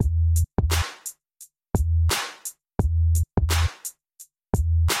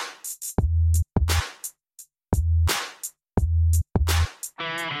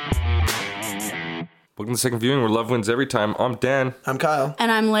Welcome to Second Viewing, where love wins every time. I'm Dan. I'm Kyle.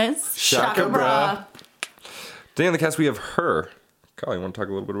 And I'm Liz. Shaka bra. Today on the cast we have Her. Kyle, you want to talk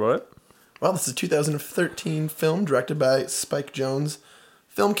a little bit about it? Well, this is a 2013 film directed by Spike Jonze.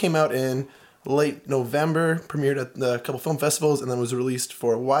 Film came out in late November, premiered at a couple film festivals, and then was released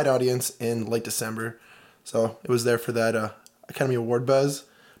for a wide audience in late December. So it was there for that Academy Award buzz.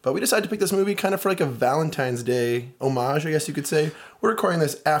 But we decided to pick this movie kind of for like a Valentine's Day homage, I guess you could say. We're recording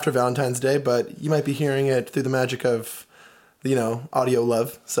this after Valentine's Day, but you might be hearing it through the magic of, audio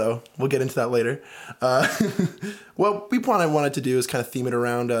love. So we'll get into that later. What we wanted to do is kind of theme it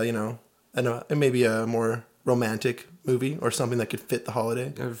around, maybe a more romantic movie or something that could fit the holiday.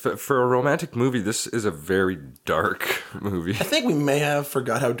 For a romantic movie, this is a very dark movie. I think we may have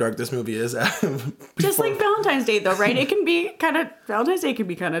forgot how dark this movie is. Just like Valentine's Day, though, right? Valentine's Day can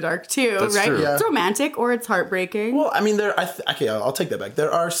be kind of dark, too, That's right? true. Yeah. It's romantic or it's heartbreaking. Well, I mean, I'll take that back.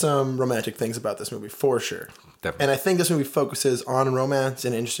 There are some romantic things about this movie, for sure. Definitely. And I think this movie focuses on romance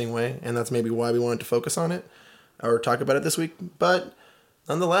in an interesting way, and that's maybe why we wanted to focus on it or talk about it this week. But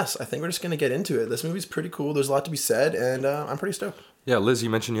nonetheless, I think we're just going to get into it. This movie's pretty cool. There's a lot to be said, and I'm pretty stoked. Yeah, Liz,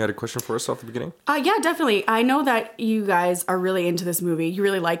 you mentioned you had a question for us off the beginning? Yeah, definitely. I know that you guys are really into this movie. You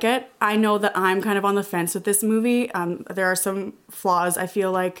really like it. I know that I'm kind of on the fence with this movie. There are some flaws, I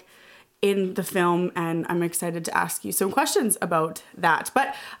feel like, in the film, and I'm excited to ask you some questions about that.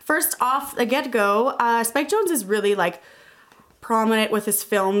 But first off the get-go, Spike Jonze is really prominent with his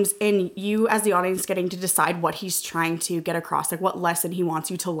films in you as the audience getting to decide what he's trying to get across, what lesson he wants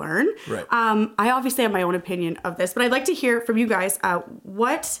you to learn. Right. I obviously have my own opinion of this, but I'd like to hear from you guys.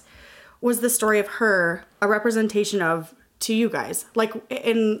 What was the story of Her a representation of to you guys?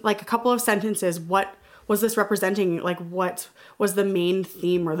 In a couple of sentences, what was this representing? What was the main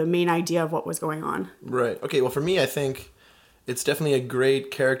theme or the main idea of what was going on? Right. Okay, well, for me, I think it's definitely a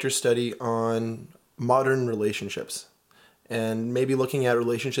great character study on modern relationships. And maybe looking at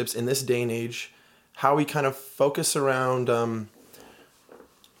relationships in this day and age, how we kind of focus around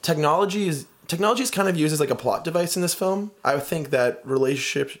technology is kind of used as a plot device in this film. I would think that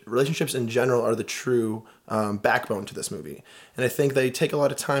relationships in general are the true backbone to this movie. And I think they take a lot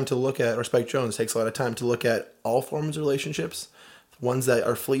of time to look at, or Spike Jonze takes a lot of time to look at all forms of relationships, ones that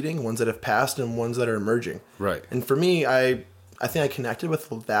are fleeting, ones that have passed, and ones that are emerging. Right. And for me, I think I connected with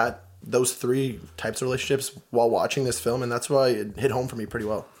those three types of relationships while watching this film, and that's why it hit home for me pretty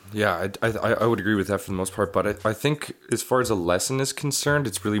well. Yeah, I would agree with that for the most part, but I think as far as a lesson is concerned,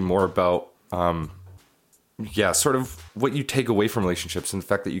 it's really more about, sort of what you take away from relationships and the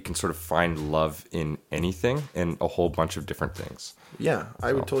fact that you can sort of find love in anything and a whole bunch of different things. Yeah,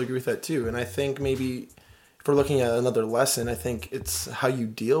 I would totally agree with that too. And I think maybe if we're looking at another lesson, I think it's how you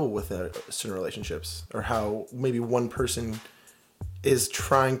deal with certain relationships, or how maybe one person is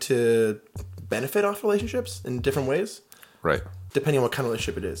trying to benefit off relationships in different ways. Right. Depending on what kind of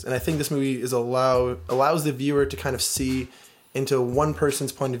relationship it is. And I think this movie allows the viewer to kind of see into one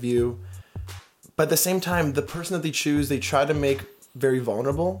person's point of view. But at the same time, the person that they choose, they try to make very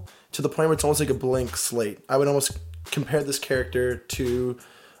vulnerable to the point where it's almost like a blank slate. I would almost compare this character to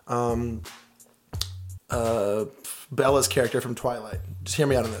Bella's character from Twilight. Just hear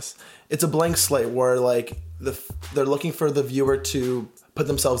me out on this. It's a blank slate where they're looking for the viewer to put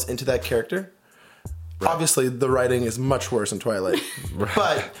themselves into that character. Right. Obviously, the writing is much worse in Twilight. Right.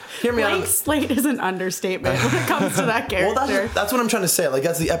 But hear me out. Blank slate is an understatement when it comes to that character. Well, that's what I'm trying to say.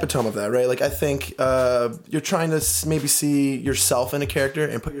 That's the epitome of that, right? I think you're trying to maybe see yourself in a character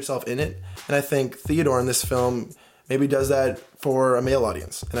and put yourself in it. And I think Theodore in this film maybe does that for a male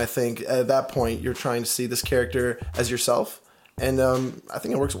audience. And I think at that point, you're trying to see this character as yourself. And I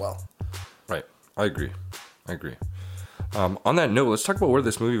think it works well. Right. I agree. On that note, let's talk about where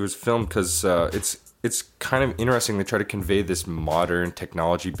this movie was filmed, because it's kind of interesting. They try to convey this modern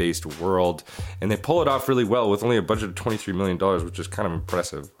technology-based world, and they pull it off really well with only a budget of $23 million, which is kind of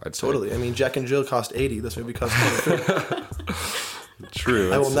impressive, I'd say. Totally. I mean, Jack and Jill cost $80. This movie cost $23.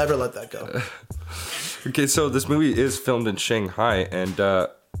 True. I will never let that go. Okay, so this movie is filmed in Shanghai, and I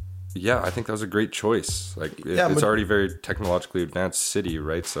think that was a great choice. It's already a very technologically advanced city,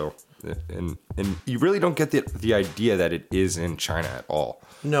 right? So, and you really don't get the idea that it is in China at all.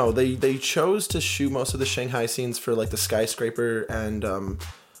 No, they chose to shoot most of the Shanghai scenes for the skyscraper and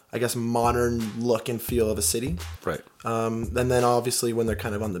I guess modern look and feel of a city. Right. And then obviously when they're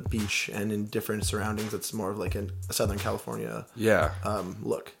kind of on the beach and in different surroundings, it's more of a Southern California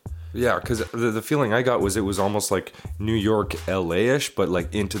look. Yeah, because the feeling I got was it was almost like New York, LA-ish, but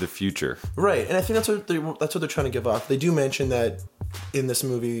into the future. Right, and I think that's what they're trying to give off. They do mention that in this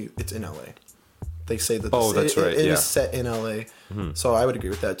movie, it's in LA. they say that that's right. It is set in LA. So I would agree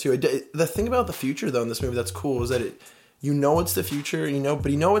with that too. The thing about the future though in this movie that's cool is that it's the future,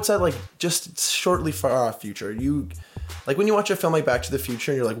 but it's at like just shortly far off future. Like when you watch a film like Back to the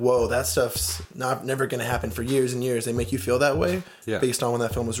Future and you're like, whoa, that stuff's never going to happen for years and years. They make you feel that way based on when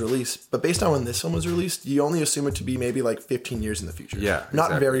that film was released. But based on when this film was released, you only assume it to be maybe like 15 years in the future. Yeah,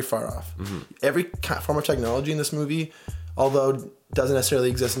 not very far off. Every form of technology in this movie, although doesn't necessarily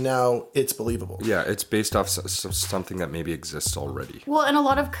exist now, it's believable. Yeah, it's based off something that maybe exists already. Well, and a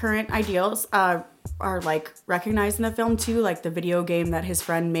lot of current ideals are like recognized in the film too, like the video game that his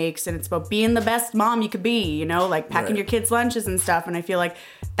friend makes, and it's about being the best mom you could be, like packing your kids' lunches and stuff. And I feel like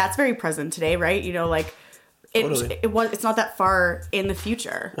that's very present today, right? Like it's not that far in the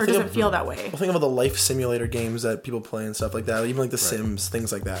future, or doesn't feel that way. Well, think about the life simulator games that people play and stuff like that, even like The Sims,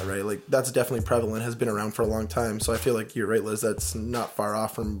 things like that, right? Like that's definitely prevalent, has been around for a long time. So I feel like you're right, Liz, that's not far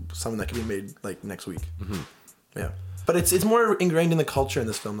off from something that could be made like next week. Yeah, but it's more ingrained in the culture in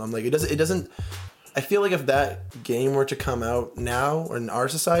this film. I'm like, it doesn't. I feel like if that game were to come out now or in our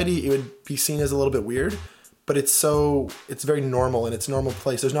society, it would be seen as a little bit weird. But it's very normal in its normal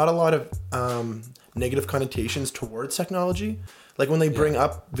place. There's not a lot of negative connotations towards technology. Like when they bring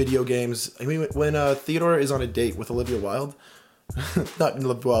up video games, I mean, when Theodore is on a date with Olivia Wilde, not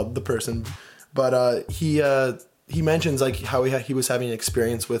Olivia Wilde, the person, but he mentions like how he was having an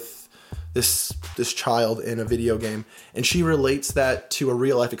experience with this child in a video game, and she relates that to a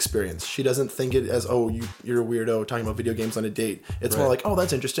real life experience. She doesn't think it as, oh, you're a weirdo talking about video games on a date. It's more like, oh,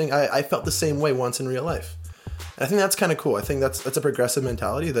 that's interesting. I felt the same way once in real life. And I think that's kind of cool. I think that's a progressive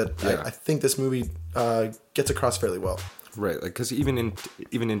mentality that I think this movie gets across fairly well. Right, like because even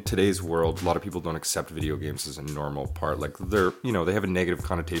in today's world, a lot of people don't accept video games as a normal part. Like they have a negative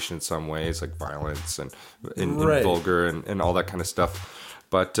connotation in some ways, like violence and vulgar and all that kind of stuff.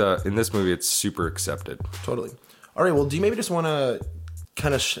 But in this movie, it's super accepted. Totally. All right. Well, do you maybe just want to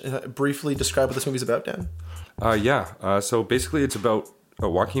kind of briefly describe what this movie's about, Dan? So basically, it's about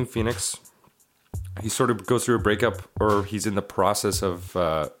Joaquin Phoenix. He sort of goes through a breakup, or he's in the process of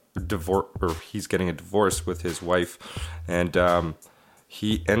divorce, or he's getting a divorce with his wife, and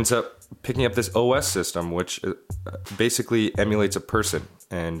he ends up picking up this OS system, which basically emulates a person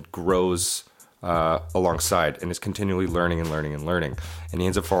and grows alongside, and is continually learning, and he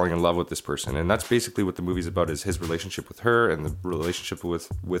ends up falling in love with this person. And that's basically what the movie's about, is his relationship with her and the relationship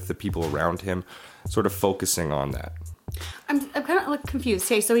with the people around him, sort of focusing on that. I'm kind of like confused.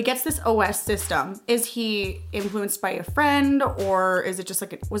 Hey, so he gets this OS system. Is he influenced by a friend, or is it just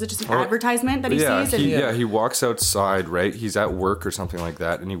like was it just an advertisement that he sees? He walks outside, right? He's at work or something like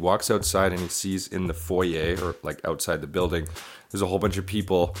that, and he walks outside and he sees in the foyer, or like outside the building, there's a whole bunch of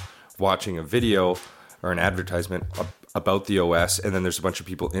people watching a video or an advertisement about the OS, and then there's a bunch of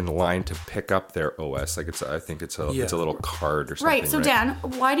people in line to pick up their OS. Like I think it's a little card or something. Right. So Dan,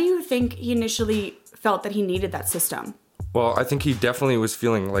 why do you think he initially felt that he needed that system? Well, I think he definitely was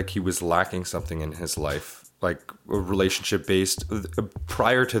feeling like he was lacking something in his life, like a relationship based.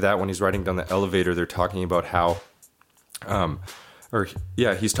 Prior to that, when he's riding down the elevator, they're talking about how,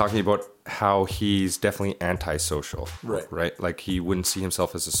 he's talking about how he's definitely antisocial. Right. Like he wouldn't see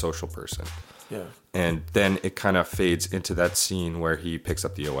himself as a social person. Yeah. And then it kind of fades into that scene where he picks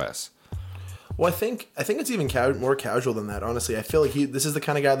up the OS. Well, I think it's even more casual than that, honestly. I feel like this is the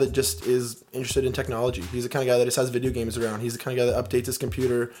kind of guy that just is interested in technology. He's the kind of guy that just has video games around. He's the kind of guy that updates his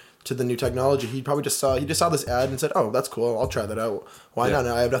computer to the new technology. He probably just saw this ad and said, "Oh, that's cool. I'll try that out. Why not?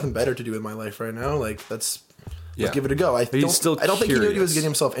 I have nothing better to do in my life right now. Like let's give it a go." I don't think he knew what he was getting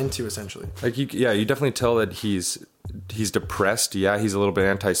himself into, essentially. Like you definitely tell that he's depressed. Yeah, he's a little bit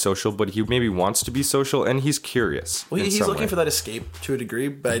antisocial, but he maybe wants to be social, and he's curious. Well, he's looking for that escape to a degree,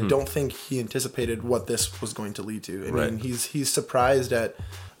 but I don't think he anticipated what this was going to lead to. I mean, he's surprised at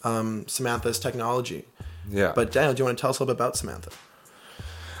Samantha's technology. Yeah. But Daniel, do you want to tell us a little bit about Samantha?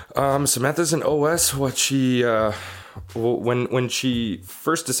 Samantha's an OS. What she when she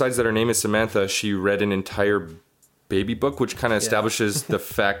first decides that her name is Samantha, she read an entire baby book, which kind of establishes the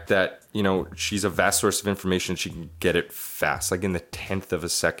fact that, she's a vast source of information. She can get it fast. Like in the 10th of a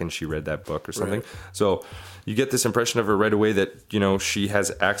second, she read that book or something. Right. So you get this impression of her right away that, she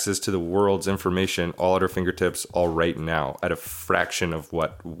has access to the world's information all at her fingertips, all right now, at a fraction of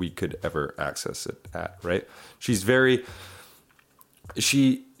what we could ever access it at, right? She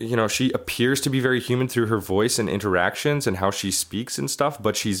appears to be very human through her voice and interactions and how she speaks and stuff,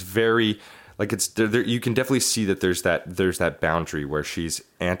 but she's very... Like it's there, you can definitely see that there's that boundary where she's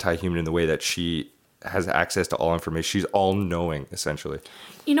anti-human in the way that she has access to all information. She's all-knowing, essentially.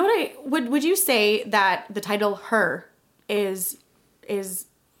 You know what would you say that the title "Her" is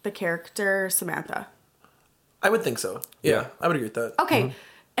the character Samantha? I would think so. Yeah, I would agree with that. Okay.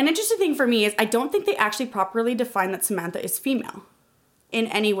 An interesting thing for me is I don't think they actually properly define that Samantha is female in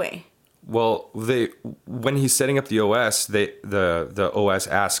any way. Well, when he's setting up the OS, the OS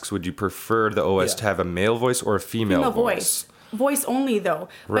asks, would you prefer the OS to have a male voice or a female voice? Voice only, though.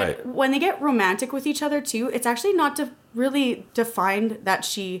 Right. But when they get romantic with each other, too, it's actually not really defined that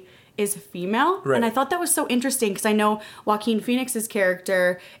she is female. Right. And I thought that was so interesting because I know Joaquin Phoenix's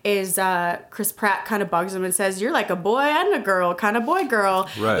character is Chris Pratt kind of bugs him and says, you're like a boy and a girl, kind of boy-girl.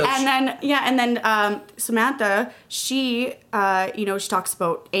 Right. And then Samantha, she talks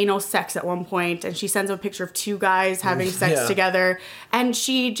about anal sex at one point, and she sends him a picture of two guys having sex together. And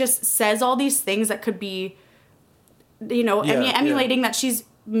she just says all these things that could be, emulating that she's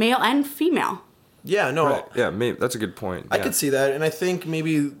male and female. Yeah, no. Right. Yeah, maybe that's a good point. I could see that, and I think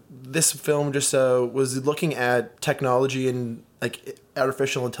maybe this film just was looking at technology and like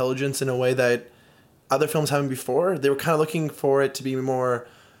artificial intelligence in a way that other films haven't before. They were kind of looking for it to be more,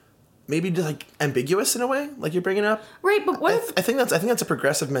 maybe just like ambiguous in a way, like you're bringing up. Right, but what I think that's a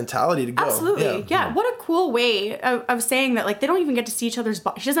progressive mentality to go. Absolutely, yeah. What a cool way of saying that. Like they don't even get to see each other's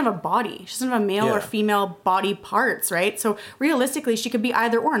body. She doesn't have a body. She doesn't have a male or female body parts, right? So realistically, she could be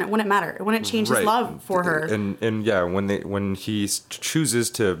either or, and it wouldn't matter. It wouldn't change his love for her. And yeah, when he chooses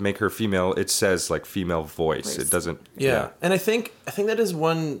to make her female, it says like female voice. It doesn't. Yeah, and I think that is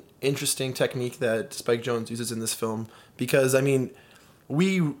one interesting technique that Spike Jonze uses in this film, because I mean,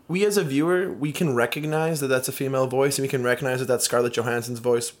 we as a viewer, we can recognize that that's a female voice, and we can recognize that that's Scarlett Johansson's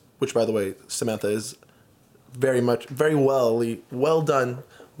voice, which, by the way, Samantha is very well done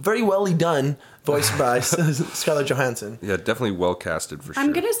voiced by Scarlett Johansson. Yeah, definitely well casted for sure.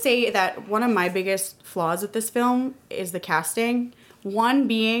 I'm gonna say that one of my biggest flaws with this film is the casting. One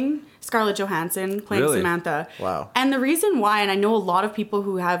being Scarlett Johansson playing Samantha. Wow. And the reason why, and I know a lot of people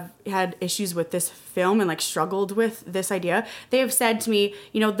who have had issues with this film and like struggled with this idea, they have said to me,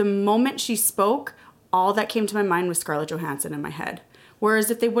 the moment she spoke, all that came to my mind was Scarlett Johansson in my head.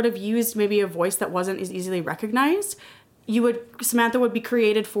 Whereas if they would have used maybe a voice that wasn't as easily recognized, Samantha would be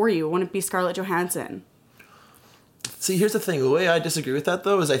created for you. It wouldn't be Scarlett Johansson. See, here's the thing. The way I disagree with that,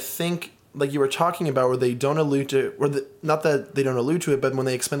 though, is I think, like you were talking about, where they don't allude to, not that they don't allude to it, but when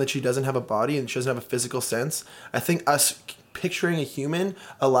they explain that she doesn't have a body and she doesn't have a physical sense, I think us picturing a human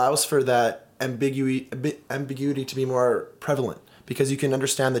allows for that ambiguity to be more prevalent, because you can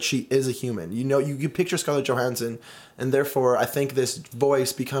understand that she is a human. You picture Scarlett Johansson, and therefore I think this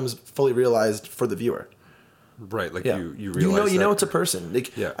voice becomes fully realized for the viewer. Right, like you realize it's a person.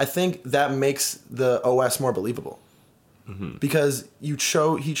 I think that makes the OS more believable. Mm-hmm. Because he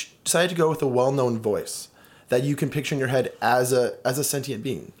decided to go with a well-known voice that you can picture in your head as a sentient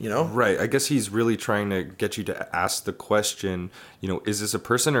being, Right. I guess he's really trying to get you to ask the question, is this a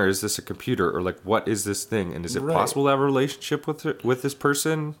person or is this a computer, or like, what is this thing? And is it possible to have a relationship with this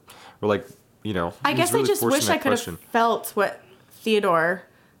person? Or like, I guess really I just wish I could have felt what Theodore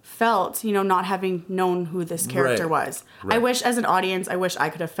felt, not having known who this character was. Right. I wish as an audience, I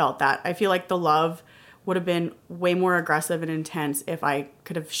could have felt that. I feel like the love would have been way more aggressive and intense if I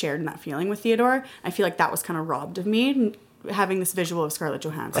could have shared in that feeling with Theodore. I feel like that was kind of robbed of me, having this visual of Scarlett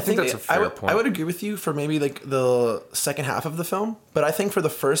Johansson. I think that's a fair point. I would agree with you for maybe like the second half of the film, but I think for the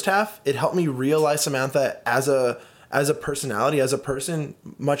first half, it helped me realize Samantha as a personality, as a person,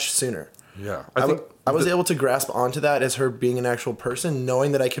 much sooner. Yeah, I was able to grasp onto that as her being an actual person,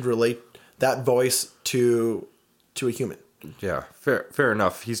 knowing that I could relate that voice to a human. Yeah, fair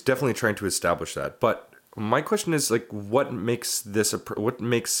enough. He's definitely trying to establish that, but my question is like, what makes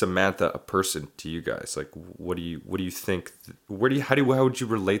Samantha a person to you guys? Like, what do you think? How would you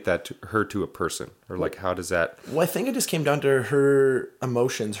relate that to her, to a person, or like, how does that? Well, I think it just came down to her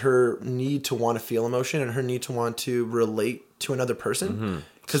emotions, her need to want to feel emotion, and her need to want to relate to another person.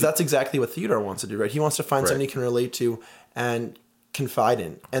 Because that's exactly what Theodore wants to do, right? He wants to find someone he can relate to and confide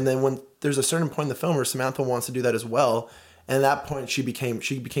in. And then when there's a certain point in the film where Samantha wants to do that as well. And at that point, she became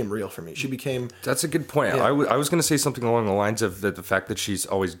real for me. That's a good point. Yeah. I was going to say something along the lines of the fact that she's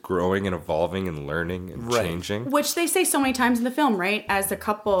always growing and evolving and learning and changing. Which they say so many times in the film, right? As a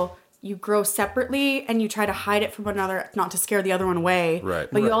couple, you grow separately and you try to hide it from one another, not to scare the other one away. Right.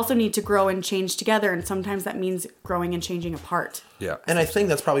 But you also need to grow and change together. And sometimes that means growing and changing apart. Yeah. And I think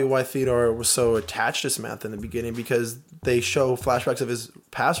that's probably why Theodore was so attached to Samantha in the beginning, because they show flashbacks of his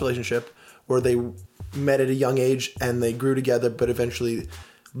past relationship where they met at a young age and they grew together, but eventually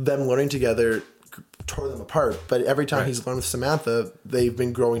them learning together tore them apart. But every time he's learned with Samantha, they've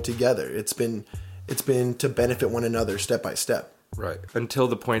been growing together. It's been to benefit one another step by step. Right. Until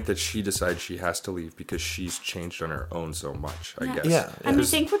the point that she decides she has to leave because she's changed on her own so much, I guess. Yeah. And I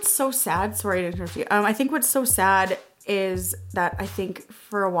think what's so sad, sorry to interrupt you. I think what's so sad is that I think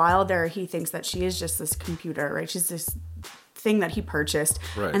for a while there, he thinks that she is just this computer, right? She's this thing that he purchased,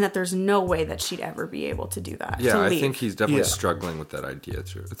 right. And that there's no way that she'd ever be able to do that. Yeah, I think he's definitely struggling with that idea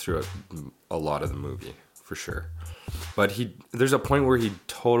through a lot of the movie, for sure. But there's a point where he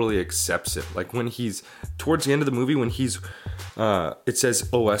totally accepts it. Like when he's towards the end of the movie, when it says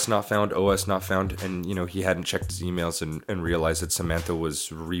OS not found, and he hadn't checked his emails and realized that Samantha was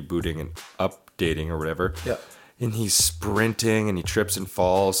rebooting and updating or whatever. Yeah. And he's sprinting and he trips and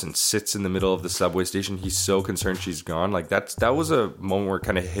falls and sits in the middle of the subway station. He's so concerned she's gone. Like that was a moment where it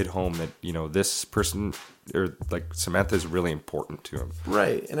kind of hit home that, this person or like Samantha is really important to him.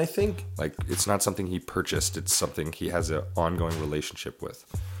 Right. And I think like it's not something he purchased. It's something he has an ongoing relationship with.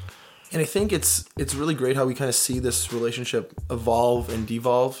 And I think it's really great how we kind of see this relationship evolve and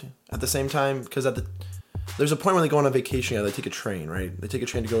devolve at the same time. Because there's a point when they go on a vacation, they take a train, right? They take a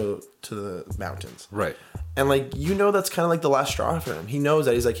train to go to the mountains. Right. And that's kind of like the last straw for him. He knows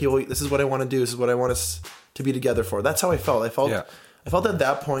that. He's like, this is what I want to do. This is what I want us to be together for. That's how I felt. I felt at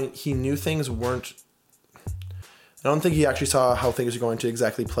that point he knew things weren't. I don't think he actually saw how things are going to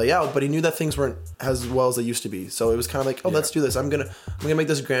exactly play out, but he knew that things weren't as well as they used to be. So it was kind of like, let's do this. I'm gonna make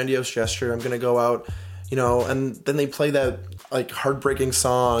this grandiose gesture. I'm gonna go out, and then they play that like heartbreaking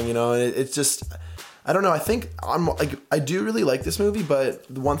song, and it's just, I don't know. I think I do really like this movie, but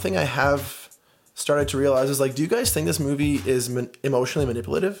the one thing I have started to realize is like, do you guys think this movie is emotionally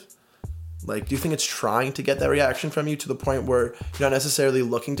manipulative? Like, do you think it's trying to get that reaction from you to the point where you're not necessarily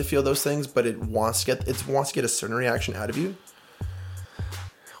looking to feel those things, but it wants to get a certain reaction out of you?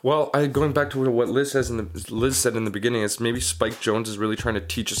 Well, going back to what Liz said in the beginning, it's maybe Spike Jonze is really trying to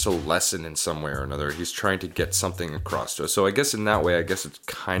teach us a lesson in some way or another. He's trying to get something across to us. So I guess in that way, it's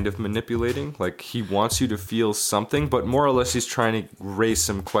kind of manipulating. Like he wants you to feel something, but more or less he's trying to raise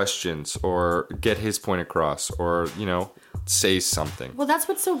some questions or get his point across or, say something. Well, that's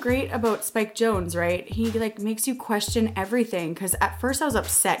what's so great about Spike Jonze, right? He makes you question everything. Because at first I was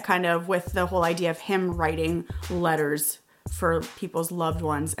upset kind of with the whole idea of him writing letters for people's loved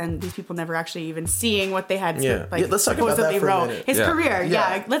ones, and these people never actually even seeing what they had let's talk about that for a minute. His career.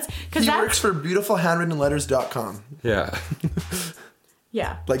 Yeah. He works for beautifulhandwrittenletters.com. Yeah.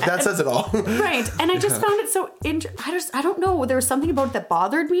 Yeah. That says it all. Right. And I just found it so I don't know, there was something about it that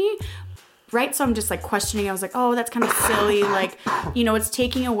bothered me. Right, so I'm just questioning. I was like, "Oh, that's kind of silly. It's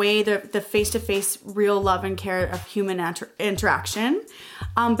taking away the face-to-face, real love and care of human interaction."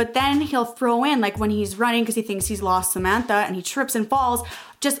 But then he'll throw in when he's running because he thinks he's lost Samantha and he trips and falls.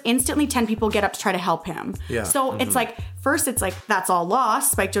 Just instantly, 10 people get up to try to help him. Yeah. So it's first it's that's all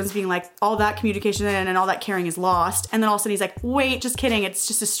lost. Spike Jonze being all that communication and all that caring is lost, and then all of a sudden he's like, "Wait, just kidding. It's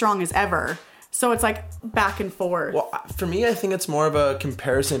just as strong as ever." So it's back and forth. Well, for me, I think it's more of a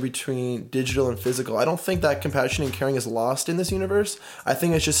comparison between digital and physical. I don't think that compassion and caring is lost in this universe. I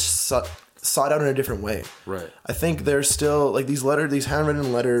think it's just sought out in a different way. Right. I think there's still these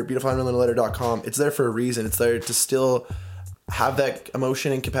handwritten letter, beautifulhandwrittenletter.com. It's there for a reason. It's there to still have that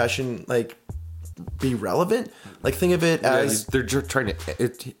emotion and compassion be relevant. Think of it as they're trying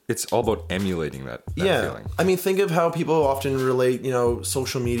to. It's all about emulating that feeling. I mean, think of how people often relate,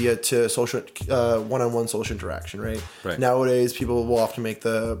 social media to social one-on-one social interaction, right? Right. Nowadays, people will often make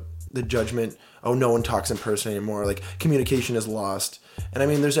the judgment, oh, no one talks in person anymore. Communication is lost. And I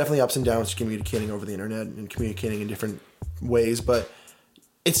mean, there's definitely ups and downs to communicating over the internet and communicating in different ways, but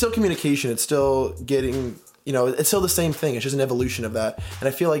it's still communication. It's still getting, it's still the same thing. It's just an evolution of that. And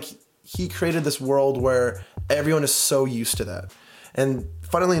I feel like he created this world where everyone is so used to that. And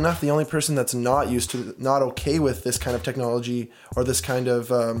funnily enough, the only person that's not okay with this kind of technology or this kind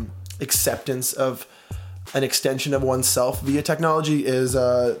of acceptance of an extension of oneself via technology is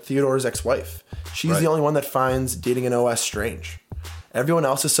Theodore's ex-wife. She's the only one that finds dating an OS strange. Everyone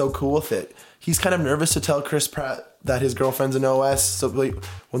else is so cool with it. He's kind of nervous to tell Chris Pratt that his girlfriend's an OS. So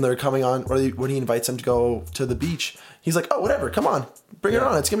when they're coming on, or when he invites him to go to the beach, he's like, oh, whatever, come on. Bring it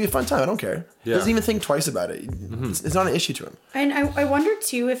on. It's going to be a fun time. I don't care. Yeah. He doesn't even think twice about it. Mm-hmm. It's not an issue to him. And I wonder,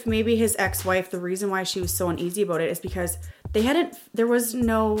 too, if maybe his ex-wife, the reason why she was so uneasy about it is because there was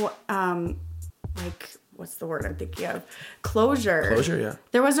no, what's the word I'm thinking of? Closure. Closure, yeah.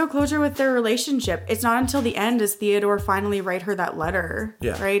 There was no closure with their relationship. It's not until the end does Theodore finally write her that letter.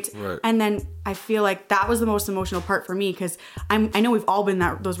 Yeah. Right? And then I feel like that was the most emotional part for me because I know we've all been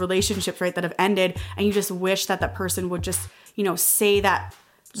those relationships, right, that have ended, and you just wish that person would just, say that.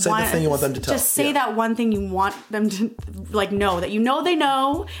 Say the thing you want them to tell. Just say that one thing you want them to know, that they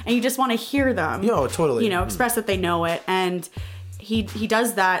know, and you just want to hear them. No, totally. Express that they know it. And he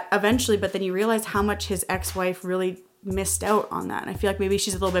does that eventually, but then you realize how much his ex-wife really missed out on that. And I feel like maybe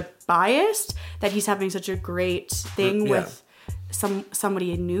she's a little bit biased that he's having such a great thing with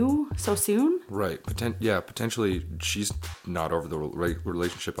somebody new so soon. Right. Potentially she's not over the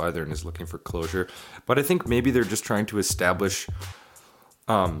relationship either and is looking for closure. But I think maybe they're just trying to establish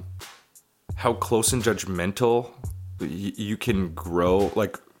how close and judgmental you can grow.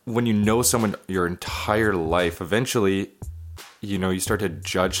 Like, when you know someone your entire life, eventually, you start to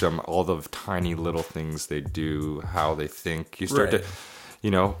judge them, all the tiny little things they do, how they think. You start to,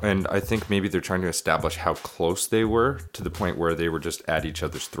 and I think maybe they're trying to establish how close they were to the point where they were just at each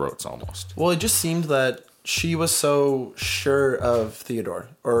other's throats almost. Well, it just seemed that she was so sure of Theodore,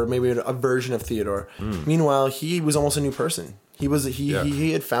 or maybe a version of Theodore. Meanwhile, he was almost a new person.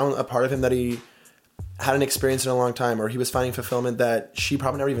 He had found a part of him that he hadn't experienced in a long time, or he was finding fulfillment that she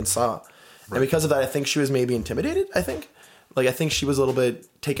probably never even saw. Right. And because of that, I think she was maybe intimidated, I think she was a little bit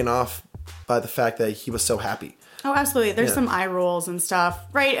taken off by the fact that he was so happy. Oh, absolutely. There's some eye rolls and stuff.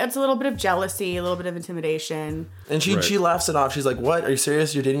 Right. It's a little bit of jealousy, a little bit of intimidation. And she laughs it off. She's like, what? Are you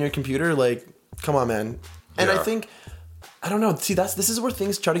serious? You're dating your computer? Like, come on, man. And I think, I don't know. See, this is where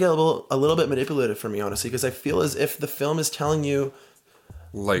things try to get a little bit manipulative for me, honestly, because I feel as if the film is telling you,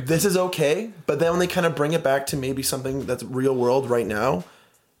 like, this is okay, but then when they kind of bring it back to maybe something that's real world right now,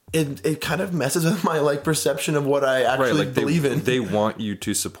 it kind of messes with my perception of what I actually believe in. They want you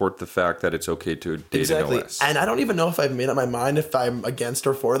to support the fact that it's okay to date an OS. And I don't even know if I've made up my mind if I'm against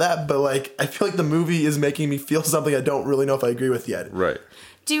or for that, but I feel like the movie is making me feel something I don't really know if I agree with yet. Right.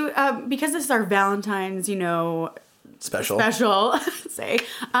 Because this is our Valentine's, special say.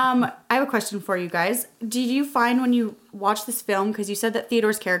 I have a question for you guys. Did you find when you watch this film, because you said that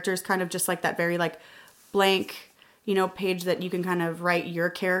Theodore's character is kind of just like that very blank, page that you can kind of write your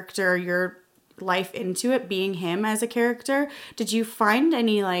character, your life into it, being him as a character. Did you find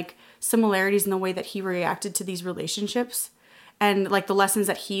any similarities in the way that he reacted to these relationships and the lessons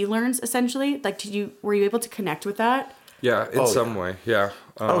that he learns essentially? Were you able to connect with that? Yeah, in some way. Yeah.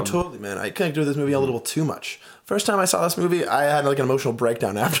 Totally, man. I connected with this movie a little too much. First time I saw this movie, I had an emotional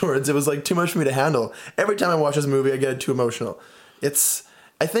breakdown afterwards. It was too much for me to handle. Every time I watch this movie, I get too emotional. I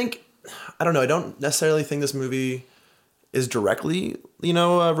don't know. I don't necessarily think this movie is directly,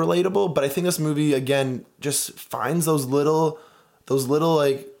 relatable, but I think this movie, again, just finds those little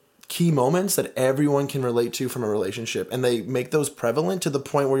key moments that everyone can relate to from a relationship, and they make those prevalent to the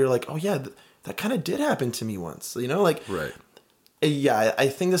point where you're like, oh yeah, that kind of did happen to me once, Right. Yeah, I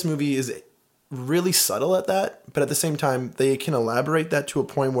think this movie is really subtle at that, but at the same time, they can elaborate that to a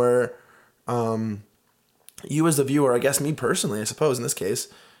point where you as the viewer, I guess me personally, I suppose in this case,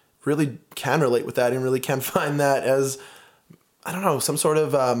 really can relate with that and really can find that as, I don't know, some sort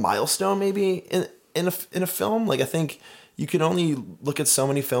of milestone maybe in a film. I think you can only look at so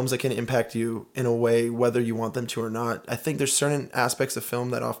many films that can impact you in a way, whether you want them to or not. I think there's certain aspects of film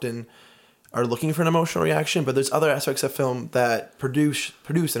that often are looking for an emotional reaction, but there's other aspects of film that produce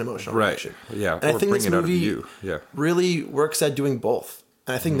an emotional reaction. Yeah, and I think this movie really works at doing both.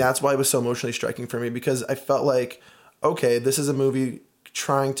 And I think that's why it was so emotionally striking for me, because I felt like, okay, this is a movie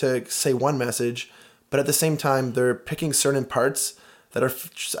trying to say one message, but at the same time, they're picking certain parts that I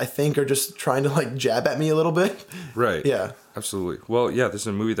think are just trying to jab at me a little bit. Right. Yeah. Absolutely. Well, yeah, this is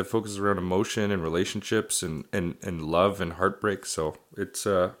a movie that focuses around emotion and relationships and love and heartbreak. So it's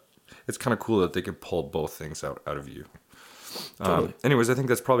kind of cool that they can pull both things out of you. Totally. Anyways, I think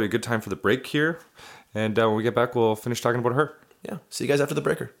that's probably a good time for the break here. And when we get back, we'll finish talking about her. Yeah. See you guys after the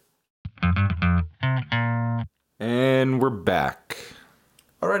breaker. And we're back.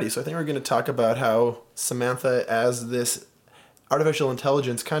 Alrighty, so I think we're going to talk about how Samantha, as this artificial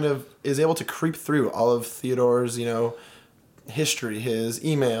intelligence, kind of is able to creep through all of Theodore's, history, his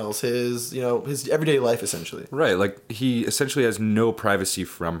emails, his everyday life, essentially. Right, he essentially has no privacy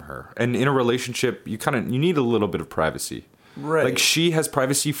from her. And in a relationship, you need a little bit of privacy. Right. She has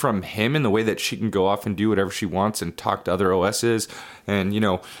privacy from him in the way that she can go off and do whatever she wants and talk to other OSs and,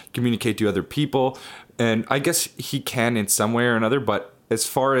 communicate to other people. And I guess he can in some way or another, but as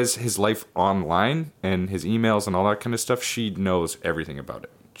far as his life online and his emails and all that kind of stuff, she knows everything about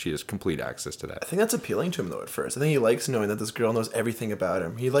it. She has complete access to that. I think that's appealing to him, though, at first. I think he likes knowing that this girl knows everything about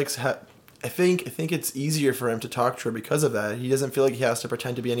him. He likes... I think it's easier for him to talk to her because of that. He doesn't feel like he has to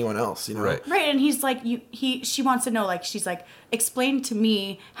pretend to be anyone else, Right. Right, and he's she wants to know, she's like, explain to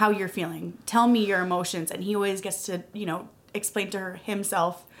me how you're feeling. Tell me your emotions. And he always gets to, explain to her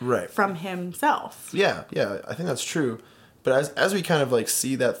himself from himself. Yeah, I think that's true. But as we kind of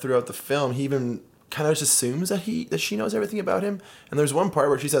see that throughout the film, he even kind of just assumes that she knows everything about him. And there's one part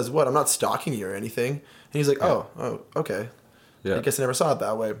where she says, "What? I'm not stalking you or anything." And he's like, "Oh, okay." Yeah. I guess I never saw it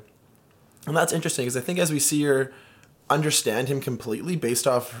that way. And that's interesting because I think as we see her understand him completely based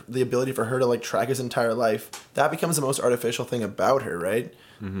off the ability for her to like track his entire life, that becomes the most artificial thing about her, right?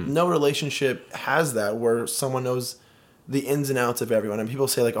 Mm-hmm. No relationship has that where someone knows the ins and outs of everyone. And people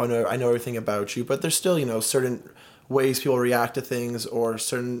say like, oh no, I know everything about you, but there's still, you know, certain ways people react to things or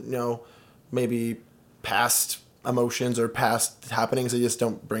certain, you know, maybe past emotions or past happenings they just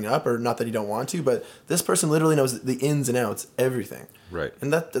don't bring up, or not that you don't want to, but this person literally knows the ins and outs, everything. Right.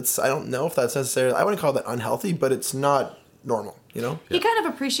 And that's, I don't know if that's necessarily, I wouldn't call that unhealthy, but it's not normal, you know? He kind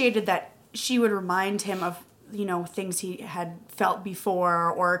of appreciated that she would remind him of, you know, things he had felt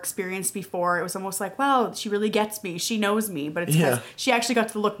before or experienced before. It was almost like, wow, she really gets me. She knows me. But it's because she actually got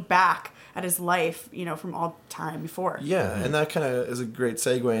to look back at his life, you know, from all time before. Yeah, and that kind of is a great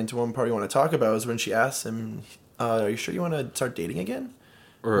segue into one part you want to talk about is when she asks him, are you sure you want to start dating again?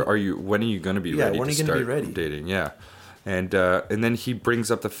 Or when are you going to be ready to start dating? Yeah. And then he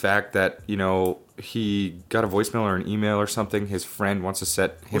brings up the fact that, you know, he got a voicemail or an email or something. His friend wants to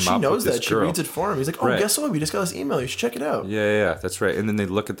set him up with this girl. She knows that. She reads it for him. He's like, guess what? We just got this email. You should check it out. Yeah, that's right. And then they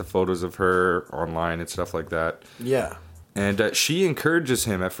look at the photos of her online and stuff like that. Yeah. And she encourages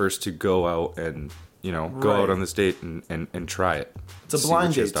him at first to go out and, you know, go out on this date and try it. It's a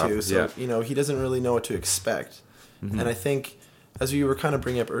blind date, too. So, you know, he doesn't really know what to expect. Mm-hmm. And I think, as we were kind of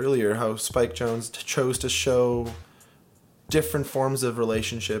bringing up earlier, how Spike Jonze chose to show different forms of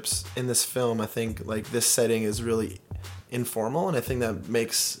relationships in this film. I think like this setting is really informal, and I think that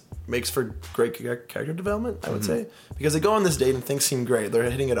makes for great character development, I would say, because they go on this date and things seem great. They're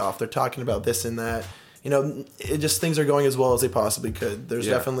hitting it off. They're talking about this and that. You know, it just, things are going as well as they possibly could. There's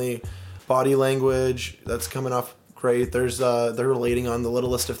definitely body language that's coming off great. There's they're relating on the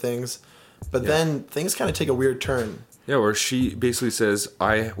littlest of things, but then things kind of take a weird turn. Yeah, where she basically says,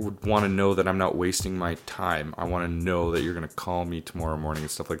 I would want to know that I'm not wasting my time. I want to know that you're going to call me tomorrow morning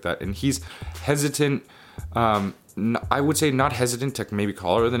and stuff like that. And he's hesitant. I would say not hesitant to maybe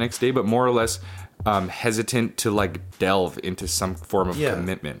call her the next day, but more or less hesitant to like delve into some form of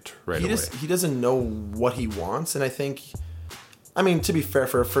commitment right away. He doesn't know what he wants. And I think, I mean, to be fair,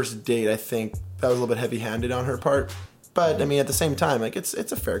 for a first date, I think that was a little bit heavy-handed on her part. But, I mean, at the same time, like, it's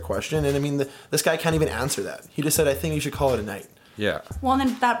a fair question. And, I mean, this guy can't even answer that. He just said, I think you should call it a night. Yeah. Well, and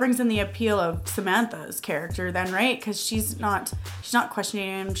then that brings in the appeal of Samantha's character then, right? Because she's not questioning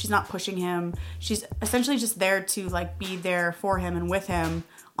him. She's not pushing him. She's essentially just there to, like, be there for him and with him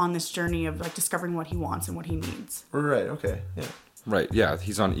on this journey of, like, discovering what he wants and what he needs. Right, okay, yeah. Right, yeah.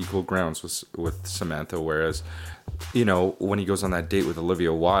 He's on equal grounds with Samantha, whereas, you know, when he goes on that date with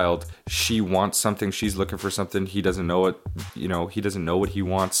Olivia Wilde, she wants something, she's looking for something, he doesn't know it, you know, he doesn't know what he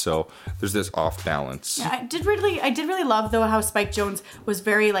wants, so there's this off balance. Yeah, I did really love, though, how Spike Jonze was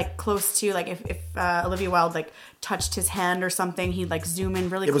very, like, close to, like, if Olivia Wilde, like, touched his hand or something, he'd, like, zoom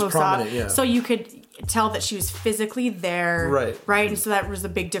in really close up. Yeah. So you could tell that she was physically there. Right? And so that was the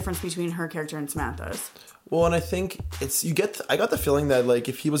big difference between her character and Samantha's. Well, and I think I got the feeling that, like,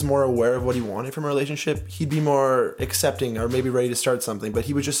 if he was more aware of what he wanted from a relationship, he'd be more accepting or maybe ready to start something, but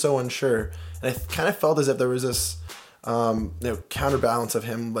he was just so unsure. And I kind of felt as if there was this, counterbalance of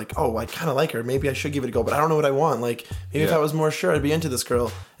him, like, oh, I kind of like her. Maybe I should give it a go, but I don't know what I want. Like, maybe if I was more sure, I'd be into this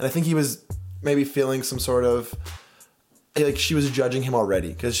girl. And I think he was maybe feeling some sort of, like, she was judging him already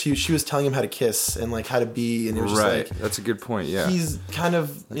because she was telling him how to kiss and, like, how to be, and it was just like, that's a good point. Yeah, he's kind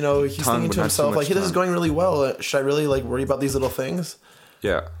of, you know, he's thinking to himself like, hey, this is going really well. Should I really, like, worry about these little things?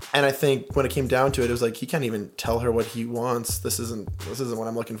 Yeah. And I think when it came down to it, it was like he can't even tell her what he wants. This isn't what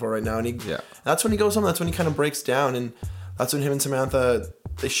I'm looking for right now. And that's when he goes home. That's when he kind of breaks down, and that's when him and Samantha,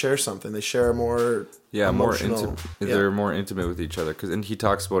 they share something. They share more emotional. They're more intimate with each other and he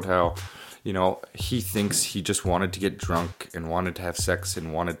talks about how, you know, he thinks he just wanted to get drunk and wanted to have sex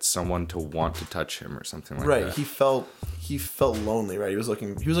and wanted someone to want to touch him or something like that. Right. He felt lonely, right? He was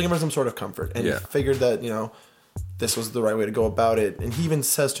looking for some sort of comfort. And he figured that, you know, this was the right way to go about it. And he even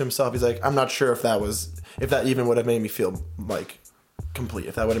says to himself, he's like, I'm not sure if that even would have made me feel like complete,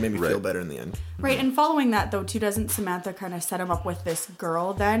 if that would have made me feel better in the end. Right. And following that, though, too, doesn't Samantha kind of set him up with this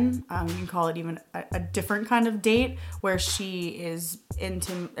girl then? You can call it even a different kind of date where she is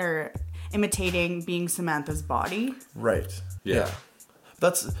imitating being Samantha's body. Right. Yeah.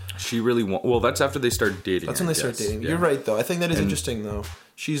 That's after they start dating. That's when they start dating. Yeah. You're right, though. I think that is interesting, though.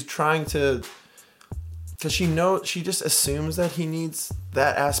 She's trying to, because she just assumes that he needs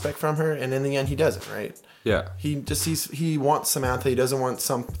that aspect from her, and in the end, he doesn't. Right. Yeah. He wants Samantha. He doesn't want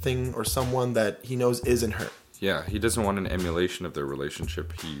something or someone that he knows isn't her. Yeah, he doesn't want an emulation of their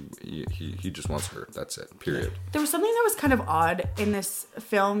relationship. He just wants her. That's it. Period. There was something that was kind of odd in this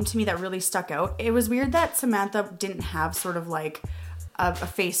film to me that really stuck out. It was weird that Samantha didn't have sort of like a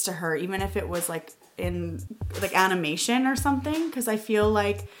face to her, even if it was like in like animation or something, because I feel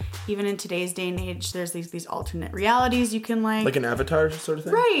like even in today's day and age there's these alternate realities you can like an Avatar sort of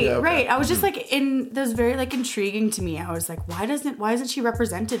thing, right. I was just like those very like intriguing to me. I was like, why isn't she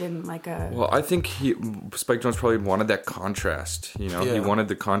represented in like a... Well, I think Spike Jonze probably wanted that contrast, you know. He wanted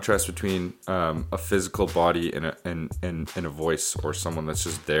the contrast between a physical body and a voice, or someone that's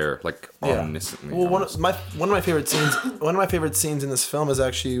just there like omnisciently. Well, one of my favorite scenes in this film is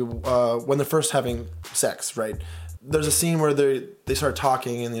actually when they're first having sex, right? There's a scene where they start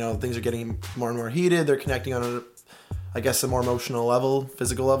talking, and you know, things are getting more and more heated. They're connecting on a more emotional level,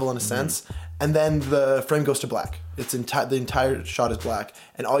 physical level in a sense. And then the frame goes to black. It's the entire shot is black,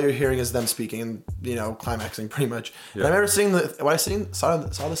 and all you're hearing is them speaking and, you know, climaxing pretty much. Yeah. And I remember when I saw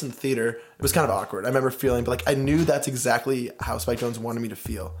this in the theater, it was kind of awkward. I remember feeling, but like I knew that's exactly how Spike Jonze wanted me to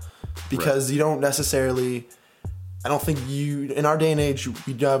feel, because you don't necessarily. I don't think in our day and age,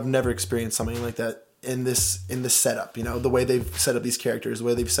 we have never experienced something like that in this setup. You know, the way they've set up these characters, the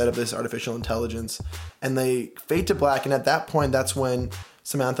way they've set up this artificial intelligence, and they fade to black. And at that point, that's when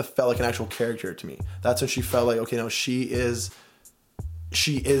Samantha felt like an actual character to me. That's when she felt like, okay, no, she is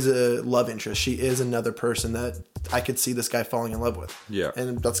a love interest. She is another person that I could see this guy falling in love with. Yeah.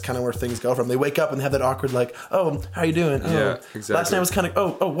 And that's kind of where things go from. They wake up and have that awkward, like, oh, how you doing? Oh, yeah, exactly. Last night was kind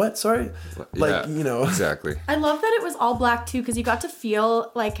of, oh, what? Sorry? Like, you know. Exactly. I love that it was all black, too, because you got to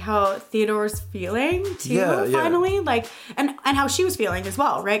feel, like, how Theodore's feeling, too, finally. Yeah. Like, and how she was feeling as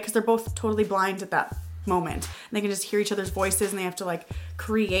well, right? Because they're both totally blind at that moment. And they can just hear each other's voices, and they have to, like,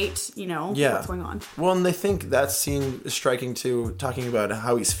 create, you know, what's going on. Well, and they think that scene is striking, too, talking about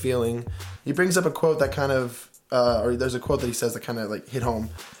how he's feeling. He brings up a quote that kind of, or there's a quote that he says that kind of, like, hit home.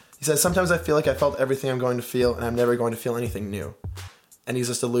 He says, "Sometimes I feel like I felt everything I'm going to feel, and I'm never going to feel anything new." And he's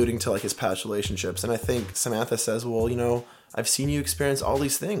just alluding to, like, his past relationships. And I think Samantha says, well, you know, I've seen you experience all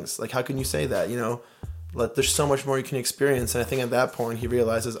these things. Like, how can you say that? You know, like, there's so much more you can experience. And I think at that point, he